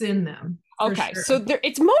hear what's in them. Okay, Sure. so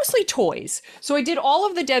it's mostly toys. So I did all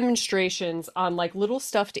of the demonstrations on like little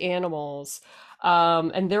stuffed animals,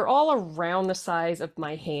 and they're all around the size of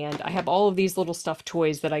my hand. I have all of these little stuffed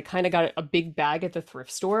toys that I kind of got a big bag at the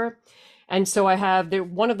thrift store. And so I have there.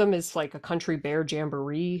 One of them is like a country bear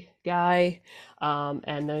jamboree guy,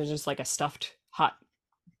 and there's just like a stuffed hot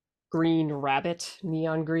green rabbit,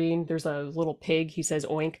 neon green. There's a little pig. He says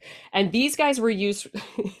oink. And these guys were used.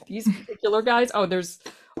 These particular guys. Oh, there's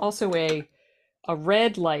also a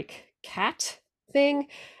red like cat thing,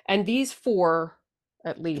 and these 4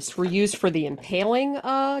 at least were used for the impaling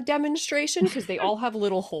demonstration because they all have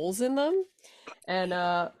little holes in them. And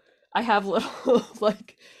I have little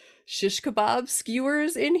like shish kebab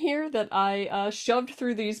skewers in here that I shoved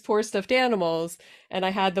through these poor stuffed animals, and I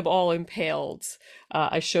had them all impaled.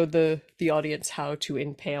 I showed the audience how to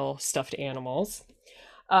impale stuffed animals.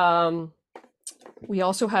 Um, we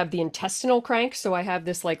also have the intestinal crank. So I have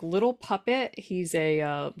this like little puppet. He's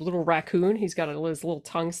a little raccoon. He's got his little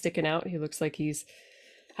tongue sticking out. He looks like he's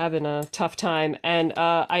having a tough time. And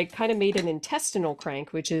I kind of made an intestinal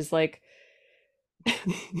crank, which is like,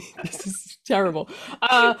 this is terrible.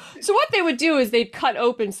 So what they would do is they'd cut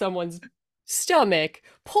open someone's stomach,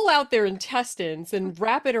 pull out their intestines, and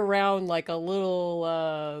wrap it around like a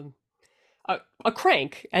little a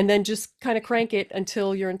crank, and then just kind of crank it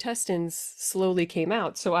until your intestines slowly came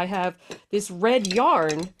out. So I have this red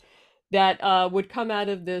yarn that would come out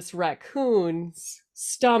of this raccoon's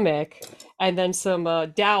stomach, and then some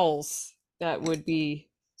dowels that would be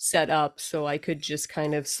set up so I could just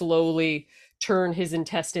kind of slowly turn his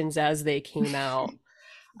intestines as they came out.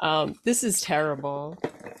 This is terrible.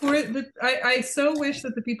 I so wish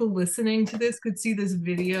that the people listening to this could see this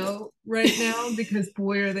video right now, because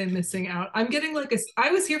boy are they missing out. I'm getting like I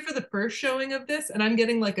was here for the first showing of this, and I'm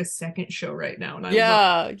getting like a second show right now, and I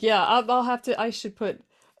love Yeah, I'll have to. I should put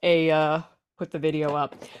the video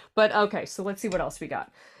up. But okay, so let's see what else we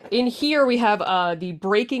got. In here we have the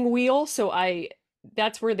breaking wheel. So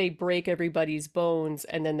that's where they break everybody's bones,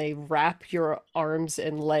 and then they wrap your arms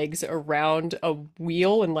and legs around a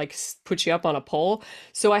wheel and like put you up on a pole.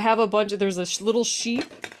 So I have a bunch of there's a little sheep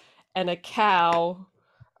and a cow,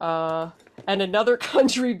 and another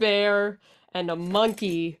country bear and a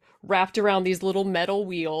monkey wrapped around these little metal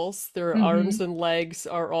wheels. Their arms Mhm. and legs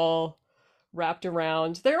are all wrapped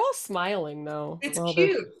around. They're all smiling though. It's Well,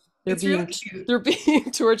 cute. they're It's really being cute. they're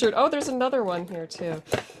being tortured. Oh, there's another one here too.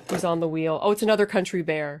 Who's on the wheel? Oh, it's another country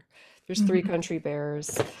bear. There's 3 Mhm. country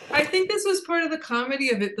bears. I think this was part of the comedy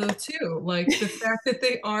of it though too, like the fact that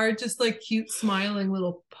they are just like cute smiling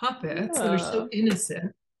little puppets that are so Yeah.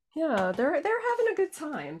 innocent. Yeah, they're having a good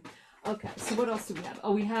time. Okay, so what else do we have?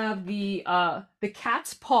 Oh, we have the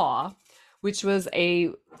cat's paw, which was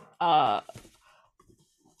a uh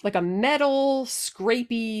like a metal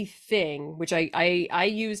scrapey thing, which I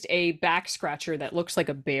used a back scratcher that looks like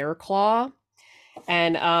a bear claw.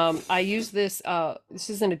 And I used this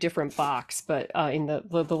is in a different box, but in the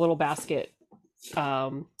little basket,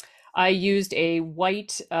 um I used a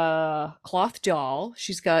white cloth doll.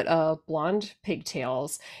 She's got blonde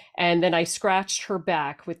pigtails. And then I scratched her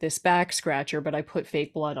back with this back scratcher, but I put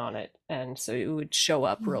fake blood on it. And so it would show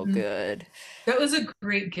up real Mhm. good. That was a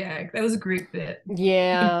great gag. That was a great bit.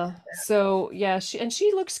 Yeah. So yeah,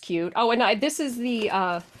 she looks cute. Oh, and this is the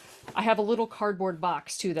I have a little cardboard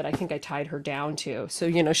box too that I think I tied her down to. So,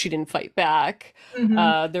 she didn't fight back. Hmm.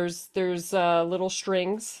 There's little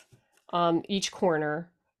strings on each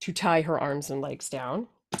corner to tie her arms and legs down.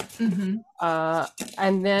 Hmm. Uh,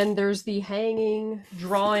 and then there's the hanging,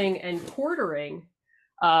 drawing, and quartering,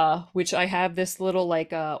 which I have this little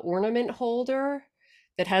like ornament holder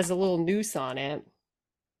that has a little noose on it.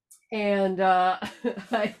 And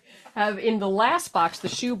I have in the last box, the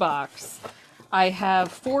shoe box, I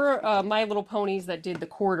have four My Little Ponies that did the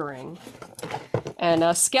quartering. And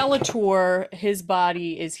Skeletor, his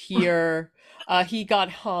body is here. He got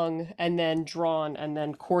hung and then drawn and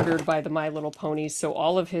then quartered by the My Little Ponies. So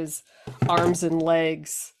all of his arms and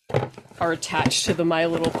legs are attached to the My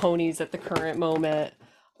Little Ponies at the current moment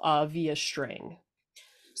via string.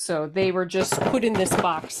 So they were just put in this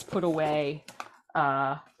box, put away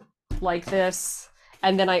uh, like this.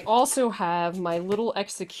 And then I also have my little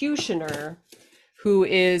executioner, who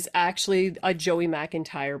is actually a Joey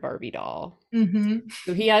McIntyre Barbie doll. Hmm.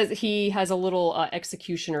 So he has a little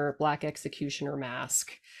black executioner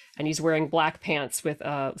mask, and he's wearing black pants with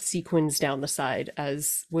sequins down the side,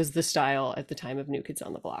 as was the style at the time of New Kids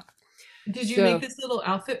on the Block. Did you make So this little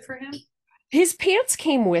outfit for him? his pants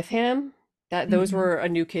came with him. Those Hmm. were a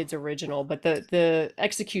New Kids original, but the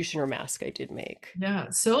executioner mask I did make. Yeah,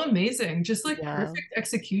 so amazing. Just like Yeah. perfect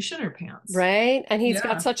executioner pants. Right? And he's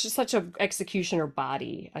got Yeah. such a executioner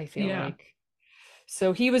body, I feel Yeah. like.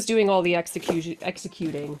 So he was doing all the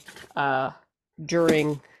executing uh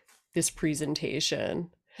during this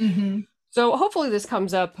presentation. Hmm. So hopefully this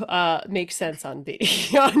comes up makes sense on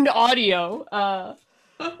video on audio.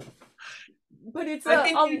 But it's I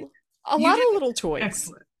think you a you lot did of little toys.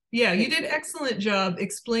 excellent. Yeah, you did excellent job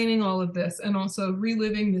explaining all of this and also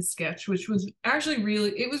reliving the sketch, which was actually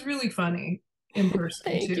it was really funny in person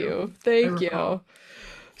Thank too, you. I Thank recall. you.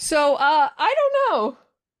 So I don't know.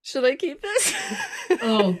 Should I keep this?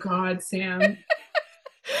 Oh God, Sam. I've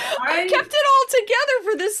I kept it all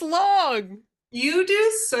together for this long. You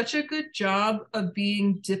do such a good job of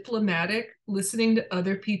being diplomatic, listening to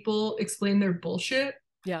other people explain their bullshit.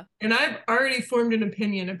 Yeah. And I've already formed an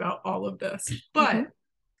opinion about all of this. Hmm.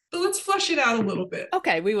 But let's flush it out a little bit.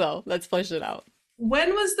 Okay, we will. Let's flesh it out.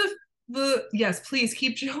 When was the yes, please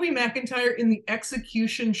keep Joey McIntyre in the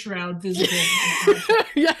execution shroud visible on the podcast.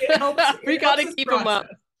 Yeah, we It helps gotta us keep them process.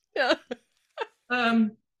 up. Yeah.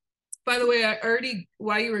 Um, by the way,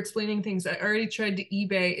 while you were explaining things, I already tried to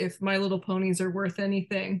eBay if My Little Ponies are worth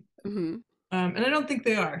anything. Hmm. And I don't think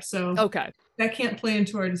they are. So Okay. that can't play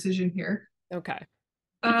into our decision here. Okay.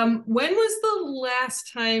 When was the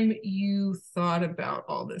last time you thought about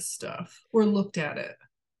all this stuff or looked at it?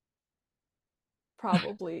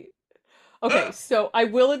 Probably. Okay, so I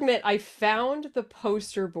will admit I found the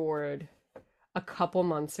poster board a couple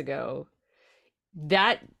months ago.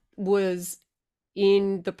 That was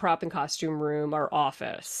in the prop and costume room, our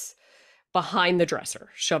office, behind the dresser,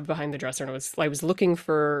 shoved behind the dresser. And I was looking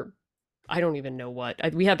for, I don't even know what.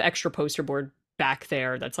 We have extra poster board back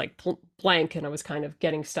there that's like blank, and I was kind of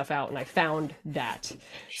getting stuff out, and I found that.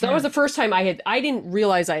 So that was Sure. the first time I didn't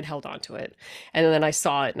realize I had held on to it. And then I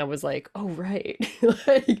saw it and I was like, oh right.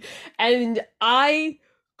 Like, and I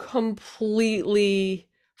completely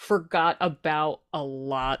forgot about a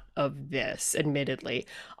lot of this, admittedly,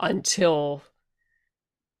 until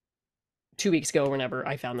 2 weeks ago, whenever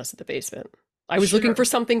I found this at the basement. I was looking for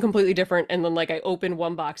Sure. something completely different, and then like I opened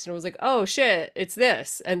one box and I was like, oh shit, it's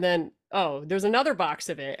this. And then oh, there's another box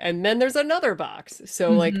of it, and then there's another box.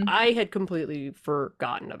 So like Hmm. I had completely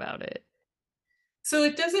forgotten about it. So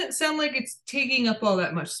it doesn't sound like it's taking up all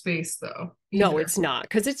that much space, though, No, either. it's not,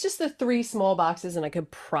 because it's just the three small boxes, and I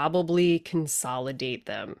could probably consolidate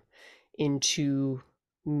them into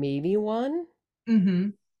maybe one. Hmm.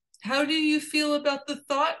 How do you feel about the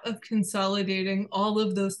thought of consolidating all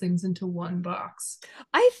of those things into one box?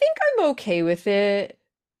 I think I'm okay with it.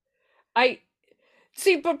 I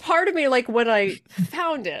See, but part of me, like when I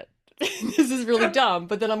found it, this is really dumb,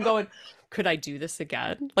 but then I'm going, could I do this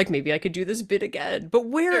again? Like maybe I could do this bit again. But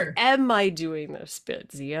where Sure. am I doing this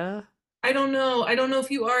bit, Zia? I don't know. I don't know if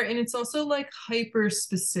you are. And it's also like hyper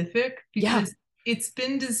specific Yeah, because it's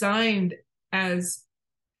been designed as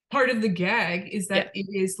part of the gag is yeah, that it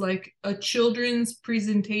is like a children's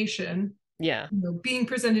presentation, yeah. being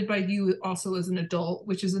presented by you also as an adult,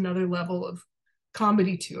 which is another level of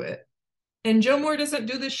comedy to it. And Joe Moore doesn't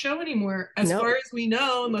do this show anymore, as No. far as we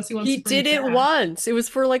know, unless he wants He to bring did it it back. once. It was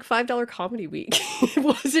for like $5 comedy week. It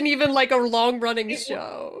wasn't even like a long running It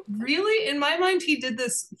show. really, in my mind, he did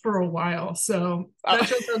this for a while. So that Oh,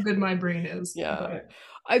 shows how good my brain is. yeah.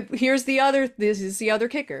 But This is the other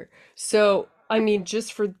kicker. So, I mean,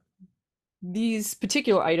 just for these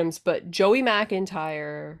particular items, but Joey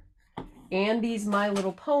McIntyre and these My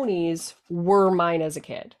Little Ponies were mine as a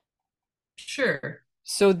kid. sure.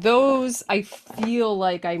 So those I feel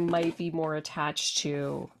like I might be more attached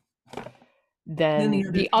to Then than the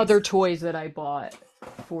other the other pieces. toys that I bought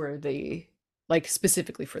for the like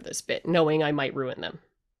specifically for this bit, knowing I might ruin them.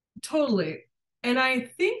 Totally. And I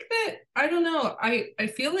think that I don't know. I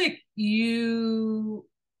feel like you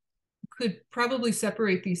could probably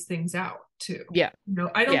separate these things out too. Yeah,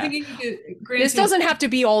 I don't yeah. think you need to. This Granted, doesn't have to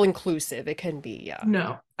be all inclusive. It can be, yeah.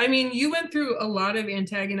 no. I mean, you went through a lot of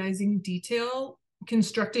antagonizing detail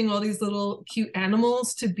constructing all these little cute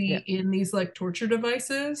animals to Yeah. be in these like torture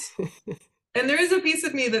devices. And there is a piece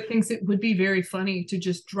of me that thinks it would be very funny to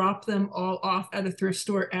just drop them all off at a thrift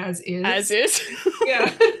store as As is. is.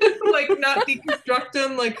 Yeah. Like not deconstruct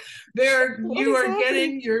them. Like What you is are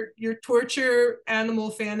happening? getting your torture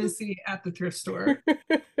animal fantasy at the thrift store.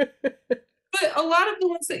 But a lot of the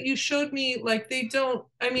ones that you showed me, like they don't,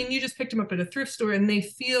 I mean, you just picked them up at a thrift store and they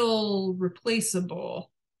feel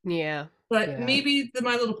replaceable. Yeah, But yeah, maybe the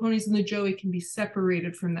My Little Ponies and the Joey can be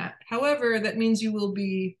separated from that. However, that means you will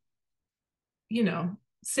be, you know,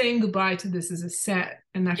 saying goodbye to this as a set,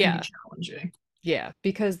 and that can be yeah, challenging. yeah.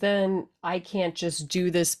 Because then I can't just do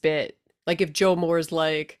this bit. Like if Joe Moore's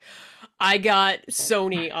like, I got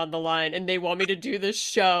Sony on the line and they want me to do this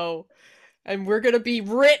show and we're gonna be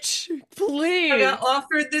rich, I please. got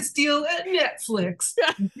offered this deal at Netflix.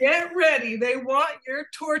 Get ready. They want your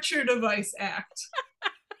torture device act.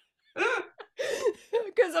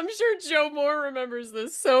 Because I'm sure Joe Moore remembers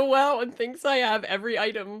this so well and thinks I have every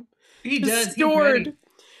item He just does. He's ready. stored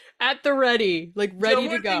at the ready, like Joe ready to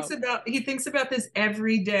Moore go. thinks about this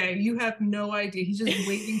every day. You have no idea. He's just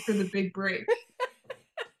waiting for the big break.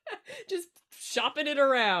 Just shopping it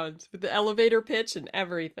around with the elevator pitch and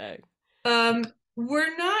everything. Um,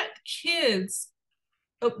 we're not kids.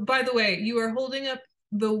 Oh, by the way, you are holding up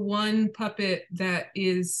the one puppet that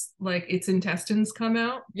is like its intestines come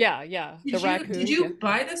out. Yeah, yeah. The Did raccoon. Yeah. you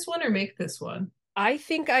buy this one or make this one? I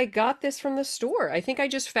think I got this from the store. I think I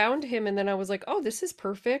just found him and then I was like, "Oh, this is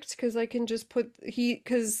perfect because I can just put he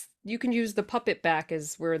because you can use the puppet back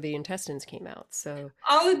as where the intestines came out." So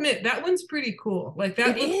I'll admit that one's pretty cool. Like it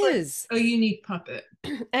that looks like is. a unique puppet.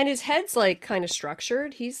 And his head's like kind of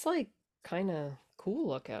structured. He's like kind of cool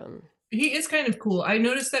looking. He is kind of cool. I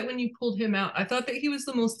noticed that when you pulled him out, I thought that he was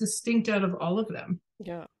the most distinct out of all of them.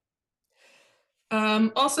 Yeah.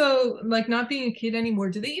 Also, like not being a kid anymore,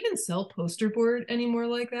 do they even sell poster board anymore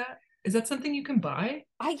like that? Is that something you can buy?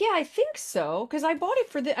 I think so because I bought it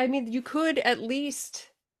for the I mean you could at least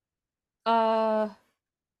uh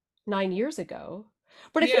 9 years ago.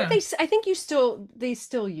 But Yeah, I think they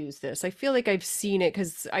still use this. I feel like I've seen it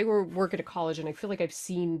because work at a college and I feel like I've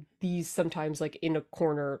seen these sometimes like in a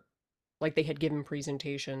corner, like they had given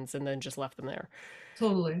presentations and then just left them there.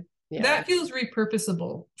 totally. Yeah. That feels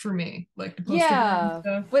repurposable for me, like the poster board and Yeah,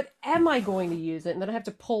 stuff. but am I going to use it? And then I have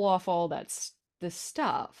to pull off all this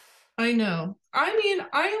stuff. I know. I mean,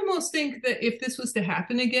 I almost think that if this was to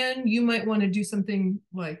happen again, you might want to do something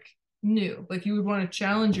like new. Like you would want to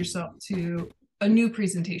challenge yourself to a new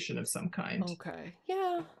presentation of some kind. Okay.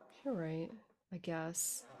 Yeah, you're right. I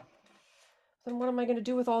guess. Then what am I going to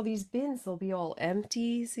do with all these bins? They'll be all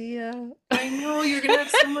empty, Zia. I know you're gonna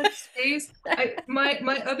have so much space. My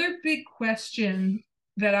other big question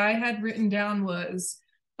that I had written down was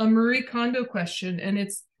a Marie Kondo question, and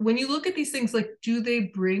it's when you look at these things, like, do they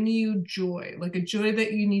bring you joy, like a joy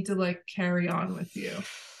that you need to like carry on with you?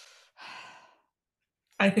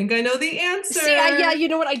 I think I know the See, yeah, answer. you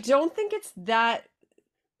know what? I don't think it's that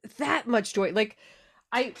much joy. Like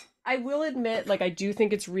I I will admit, like I do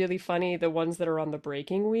think it's really funny the ones that are on the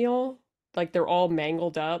breaking wheel. Like they're all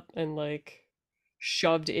mangled up and like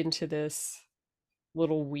shoved into this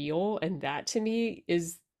little wheel, and that to me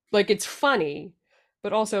is like it's funny,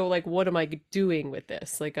 but also like what am I doing with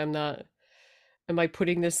this? Like I'm not am I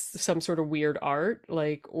putting this some sort of weird art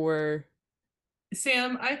like or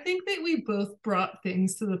Sam, I think that we both brought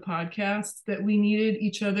things to the podcast that we needed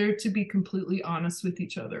each other to be completely honest with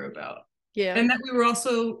each other about, yeah. and that we were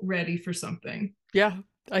also ready for something. Yeah,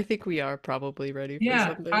 I think we are probably ready for Yeah,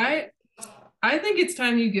 something. I think it's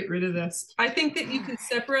time you get rid of this. I think that you can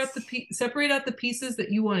separate out the pieces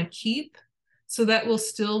that you want to keep, so that will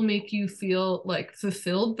still make you feel like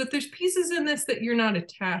fulfilled, but there's pieces in this that you're not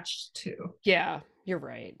attached to. Yeah, you're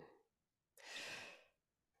right.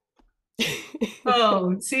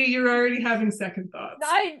 Oh, see, you're already having second thoughts.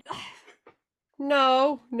 I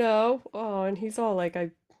no, no. Oh, and he's all like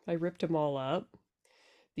I ripped him all up.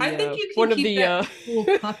 I The think you can one of keep the that cool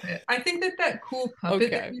puppet. I think that that cool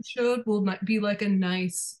puppet that okay. you showed will be like a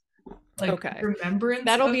nice like Okay. remembrance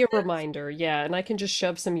That'll of be a this. reminder. Yeah, and I can just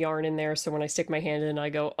shove some yarn in there so when I stick my hand in I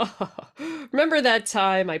go, "Oh, remember that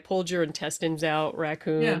time I pulled your intestines out, Yeah.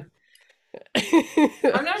 raccoon?"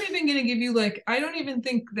 I'm not even gonna give you like I don't even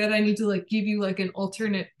think that I need to like give you like an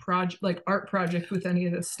alternate project like art project with any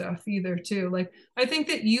of this stuff either too. Like I think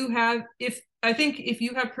that you have if I think if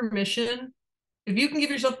you have permission, if you can give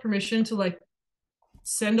yourself permission to like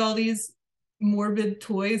send all these morbid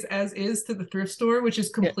toys as is to the thrift store, which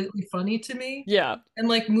is Yeah. completely funny to me, Yeah. and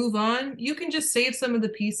like move on, you can just save some of the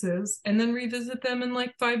pieces and then revisit them in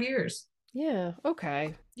like 5 years. Yeah.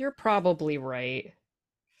 Okay. You're probably right.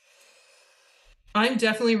 I'm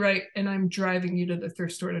definitely right, and I'm driving you to the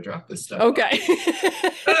thrift store to drop this stuff off. Okay.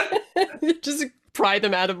 Just pry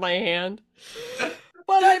them out of my hand.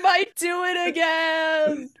 But I might do it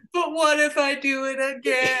again. But what if I do it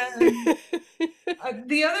again?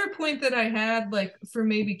 The other point that I had, like for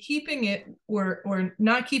maybe keeping it or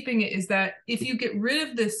not keeping it, is that if you get rid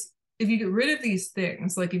of this, if you get rid of these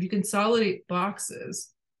things, like if you consolidate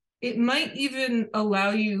boxes, it might even allow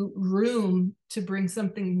you room to bring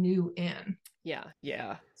something new in. Yeah,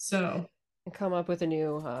 yeah. So And come up with a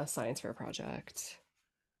new science fair project.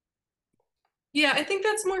 yeah, I think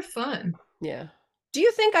that's more fun. Yeah. Do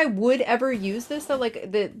you think I would ever use this though?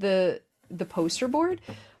 Like the poster board?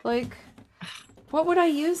 Like what would I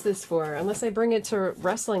use this for? Unless I bring it to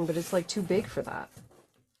wrestling, but it's like too big for that.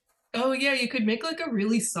 Oh yeah, you could make like a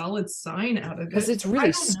really solid sign out of Because it. it's I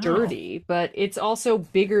really don't know. sturdy, but it's also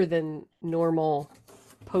bigger than normal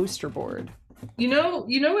poster board.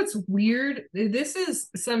 What's weird? This is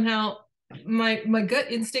somehow my gut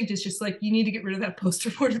instinct is just like you need to get rid of that poster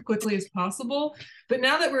board as quickly as possible. But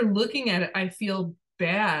now that we're looking at it, I feel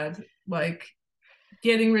bad like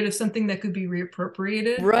getting rid of something that could be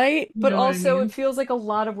reappropriated. Right? You But know what I also it mean? feels like a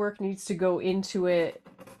lot of work needs to go into it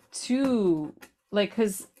to like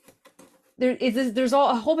because there's all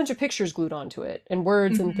a whole bunch of pictures glued onto it and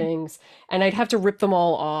words and Mhm. things, and I'd have to rip them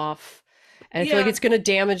all off, and I feel like Yeah, it's gonna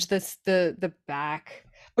damage the back.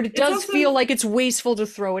 But it it's does feel also like it's wasteful to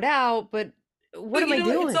throw it out. But what but am you I know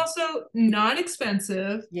what? It's doing? also not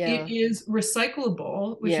expensive. It Yeah, is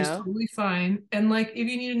recyclable, which is yeah, totally fine. And like if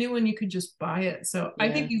you need a new one, you could just buy it. So I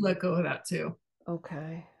yeah. think you let go of that too.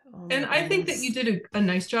 Okay. Oh my And I think that you goodness. did a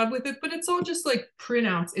nice job with it, but it's all just like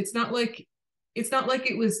printouts. It's not like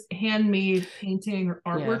it was handmade painting or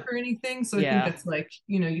Yeah, artwork or anything. So I think yeah, that's like,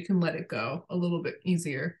 you can let it go a little bit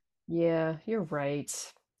easier. yeah. You're right.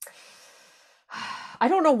 I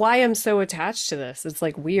don't know why I'm so attached to this. It's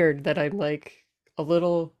like weird that I'm like a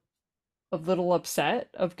little a little upset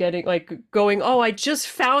of getting like going, oh, I just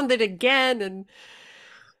found it again and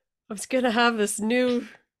I was gonna have this new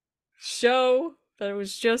show that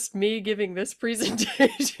was just me giving this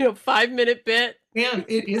presentation, 5 minute bit. And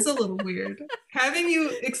it is a little weird. Having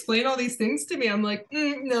you explain all these things to me, I'm like,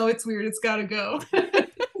 no, it's weird. It's got to go.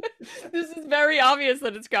 This is very obvious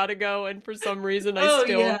that it's gotta go, and for some reason Oh,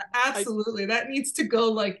 yeah, I absolutely. That needs to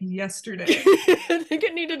go like yesterday. I think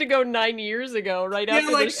it needed to go 9 years ago, right Yeah, after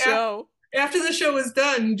the like show. after the show was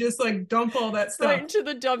done, you just like dump all that Right stuff. into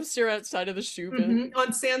the dumpster outside of the shoe bin.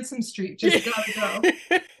 On Sansom Street. Just gotta go.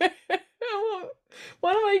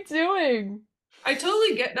 What am I doing? I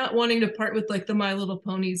totally get not wanting to part with like the My Little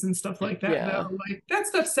Ponies and stuff like that though. Yeah. Like that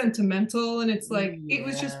stuff's sentimental and it's like it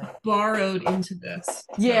was just Yeah. borrowed into this. So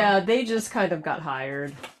Yeah, they just kind of got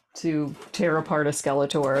hired to tear apart a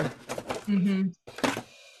Skeletor. mhm.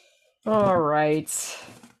 All right.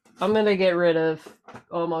 I'm gonna get rid of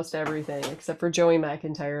almost everything except for Joey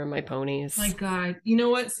McIntyre and my My ponies. God. You know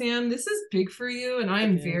what, Sam? This is big for you and I It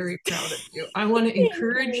am is. very proud of you. I want to Thank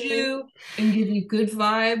encourage you. you and give you good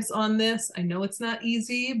vibes on this. I know it's not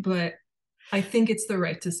easy, but I think it's the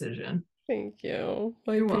right decision. Thank you.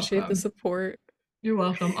 I You're appreciate the welcome. support. You're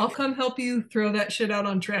welcome. I'll come help you throw that shit out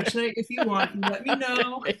on trash night if you want. You let me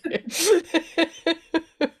know. Okay.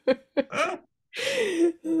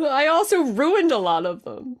 I also ruined a lot of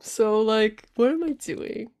them. So, like, what am I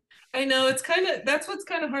doing? I know it's kind of that's what's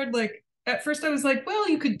kind of hard. Like at first, I was like, well,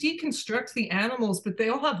 you could deconstruct the animals, but they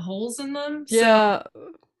all have holes in them, so Yeah,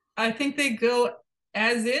 I think they go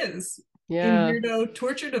as is in yeah, weirdo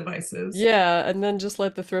torture devices. yeah. And then just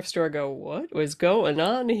let the thrift store go, what was going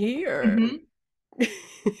on here? Mm-hmm.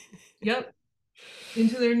 Yep,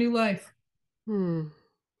 into their new life. Hmm.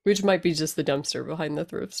 Which might be just the dumpster behind the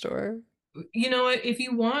thrift store. You know what? If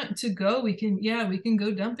you want to go, yeah, we can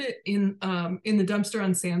go dump it in the dumpster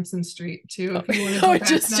on Sampson Street too. Oh, If you want to go oh,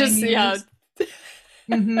 back nine yeah.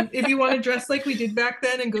 years. If you want to dress like we did back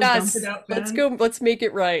then and go dump it Yes. out Let's then, go. Let's make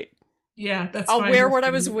it right. yeah, that's I'll fine wear with what I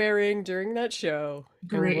was me. wearing during that show,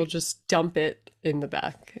 and we'll Great. just dump it in the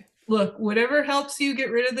back. Look, whatever helps you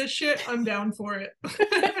get rid of this shit, I'm down for it.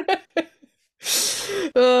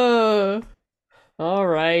 uh, all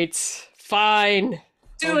right. Fine.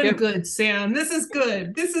 I'll Doing get. good, Sam. This is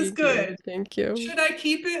good. This is Thank you. good. Thank you. Should I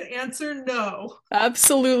keep it? Answer no.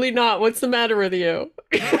 Absolutely not. What's the matter with you?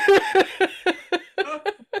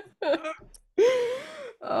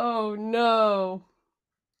 Oh no.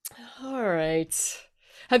 All right.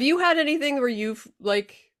 Have you had anything where you've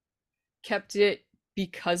like kept it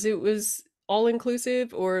because it was all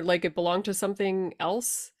inclusive or like it belonged to something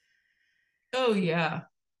else? Oh yeah.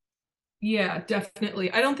 Yeah,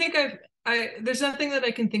 definitely. I don't think there's nothing that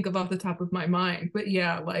I can think of off the top of my mind, but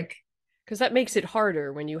yeah, like Because that makes it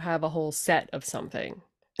harder when you have a whole set of something.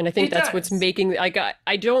 And I think it that's what's does. making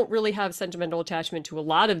I don't really have sentimental attachment to a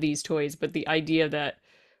lot of these toys, but the idea that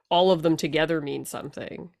all of them together mean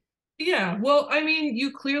something. Yeah. Well, I mean,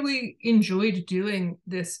 you clearly enjoyed doing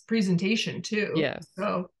this presentation too. Yeah.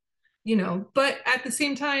 So, but at the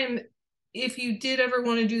same time, if you did ever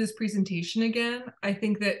want to do this presentation again, I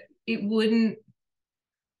think that you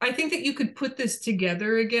could put this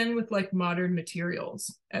together again with like modern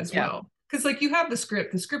materials as Yeah. well. Because like you have the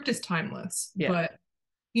script is timeless, Yeah. but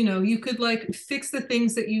you could like fix the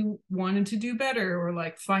things that you wanted to do better or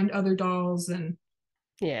like find other dolls. And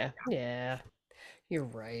Yeah. Yeah. You're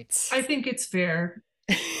right. I think it's fair.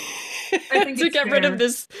 I think To it's get rid of fair.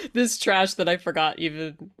 this trash that I forgot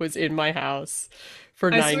even was in my house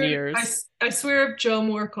for I nine swear, years. I swear, if Joe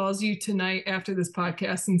Moore calls you tonight after this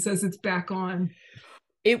podcast and says it's back on,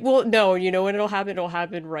 It will no, you know when it'll happen? It'll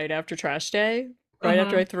happen right after trash day, uh right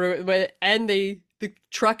after huh. I threw it. But and the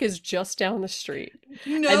truck is just down the street,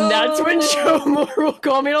 and that's when Joe No, Moore will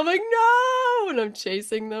call me, and I'm like, no, and I'm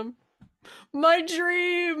chasing them. My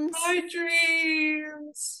dreams. my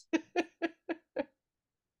dreams.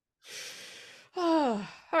 All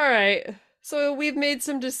right. So we've made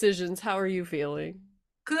some decisions. How are you feeling?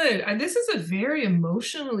 Good. This is a very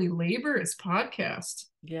emotionally laborious podcast.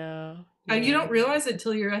 Yeah, You yeah, don't realize it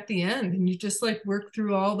till you're at the end and you just like work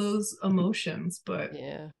through all those emotions. But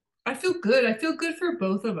yeah, I feel good. I feel good for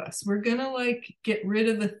both of us. We're gonna like get rid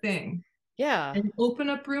of the thing yeah, and open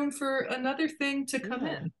up room for another thing to come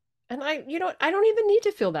yeah. in. And I don't even need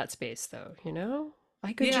to fill that space though, you know?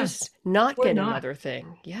 I could Yeah, just not or get not. another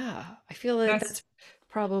thing. Yeah, I feel like That's that's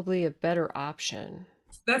probably a better option.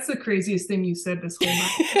 that's the craziest thing you said this whole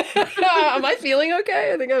night. Am I feeling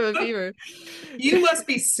okay? I think I have a fever. You must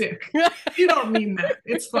be sick. You don't mean that.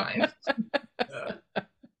 It's fine.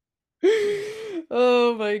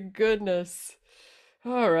 Oh my goodness.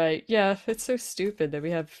 All right. Yeah, it's so stupid that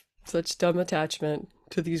we have such dumb attachment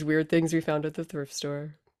to these weird things we found at the thrift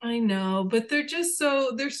store. I know, but they're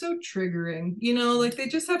so triggering. Like they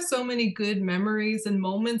just have so many good memories and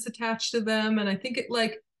moments attached to them, and I think it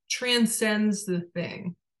like transcends the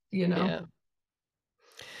thing, you know. Yeah.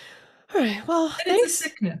 All right. Well, And it's a thanks.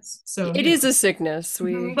 sickness, so It is a sickness.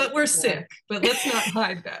 but we're Yeah. sick, but let's not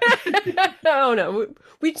hide that. Oh no,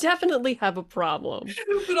 we definitely have a problem.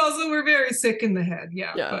 But also we're very sick in the head,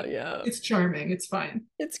 yeah, Yeah, but yeah. it's charming, it's fine.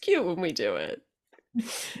 It's cute when we do it.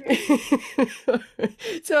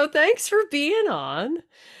 So thanks for being on.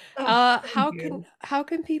 Oh, thank you. How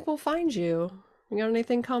can people find you? You got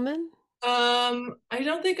anything coming? I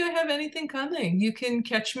don't think I have anything coming. You can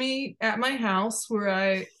catch me at my house where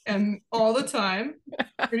I am all the time.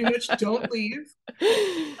 Pretty much don't leave.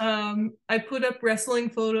 I put up wrestling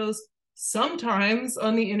photos sometimes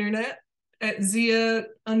on the internet at Zia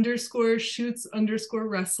underscore shoots underscore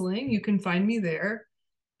wrestling. You can find me there.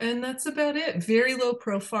 And that's about it. Very low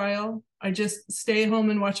profile. I just stay home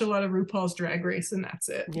and watch a lot of RuPaul's Drag Race, and that's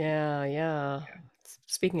it. Yeah, yeah.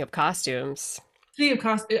 Speaking of costumes. Speaking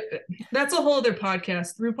of that's a whole other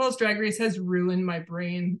podcast. RuPaul's Drag Race has ruined my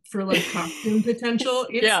brain for like costume potential.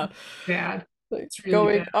 It's Yeah. bad. Like It's really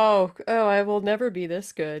going, bad. oh, I will never be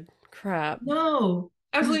this good. Crap. No,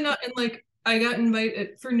 absolutely not. And like I got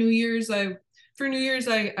invited for New Year's. I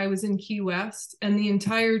was in Key West, and the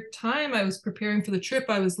entire time I was preparing for the trip,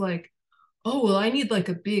 I was like, oh well, I need like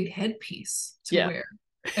a big headpiece to Yeah. wear,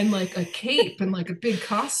 and like a cape and like a big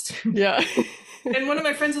costume. Yeah. And one of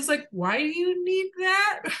my friends was like, why do you need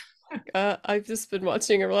that? I've just been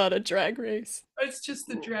watching a lot of Drag Race. It's just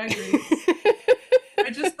the drag race. I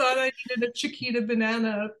just thought I needed a Chiquita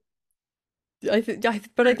banana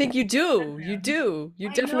But I think you do. You do. You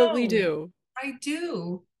I definitely know. do. I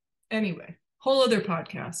do. Anyway, whole other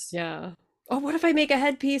podcast. Yeah. Oh, what if I make a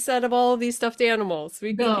headpiece out of all of these stuffed animals? We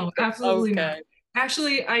can keep No, them. absolutely not. Okay.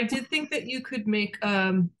 Actually, I did think that you could make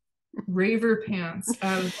raver pants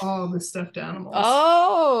out of all the stuffed animals.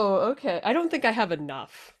 Oh, okay. I don't think I have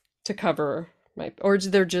enough to cover my, or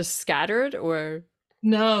they're just scattered, or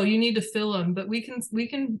No, you need to fill them, but we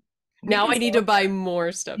now can I need to solve buy that.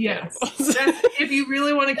 more stuffed Yes. animals. That's if you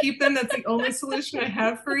really want to keep them, that's the only solution I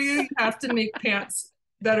have for you. You have to make pants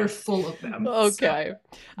that are full of them. So, Okay.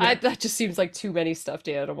 yeah. That just seems like too many stuffed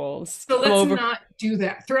animals. So I'm let's over. not do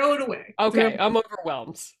that. Throw it away. Throw Okay, it I'm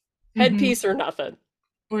overwhelmed. mhm, Headpiece or nothing.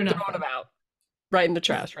 or Throwing nothing. them out. Right in the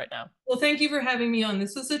trash right now. Well, thank you for having me on.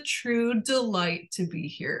 This was a true delight to be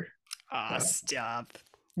here. Ah, So, stop. it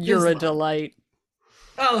You're was a lovely. delight.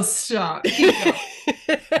 Oh, stop. Keep going.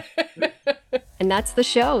 And that's the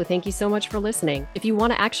show. Thank you so much for listening. If you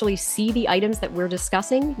want to actually see the items that we're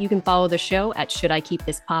discussing, you can follow the show at Should I Keep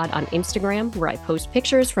This Pod on Instagram, where I post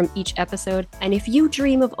pictures from each episode. And if you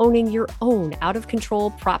dream of owning your own out of control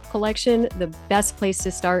prop collection, the best place to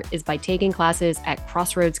start is by taking classes at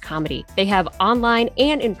Crossroads Comedy. They have online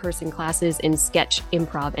and in-person classes in sketch,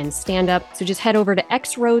 improv, and stand-up. So just head over to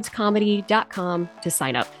xroadscomedy.com to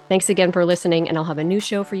sign up. Thanks again for listening, and I'll have a new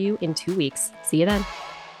show for you in 2 weeks. See you then.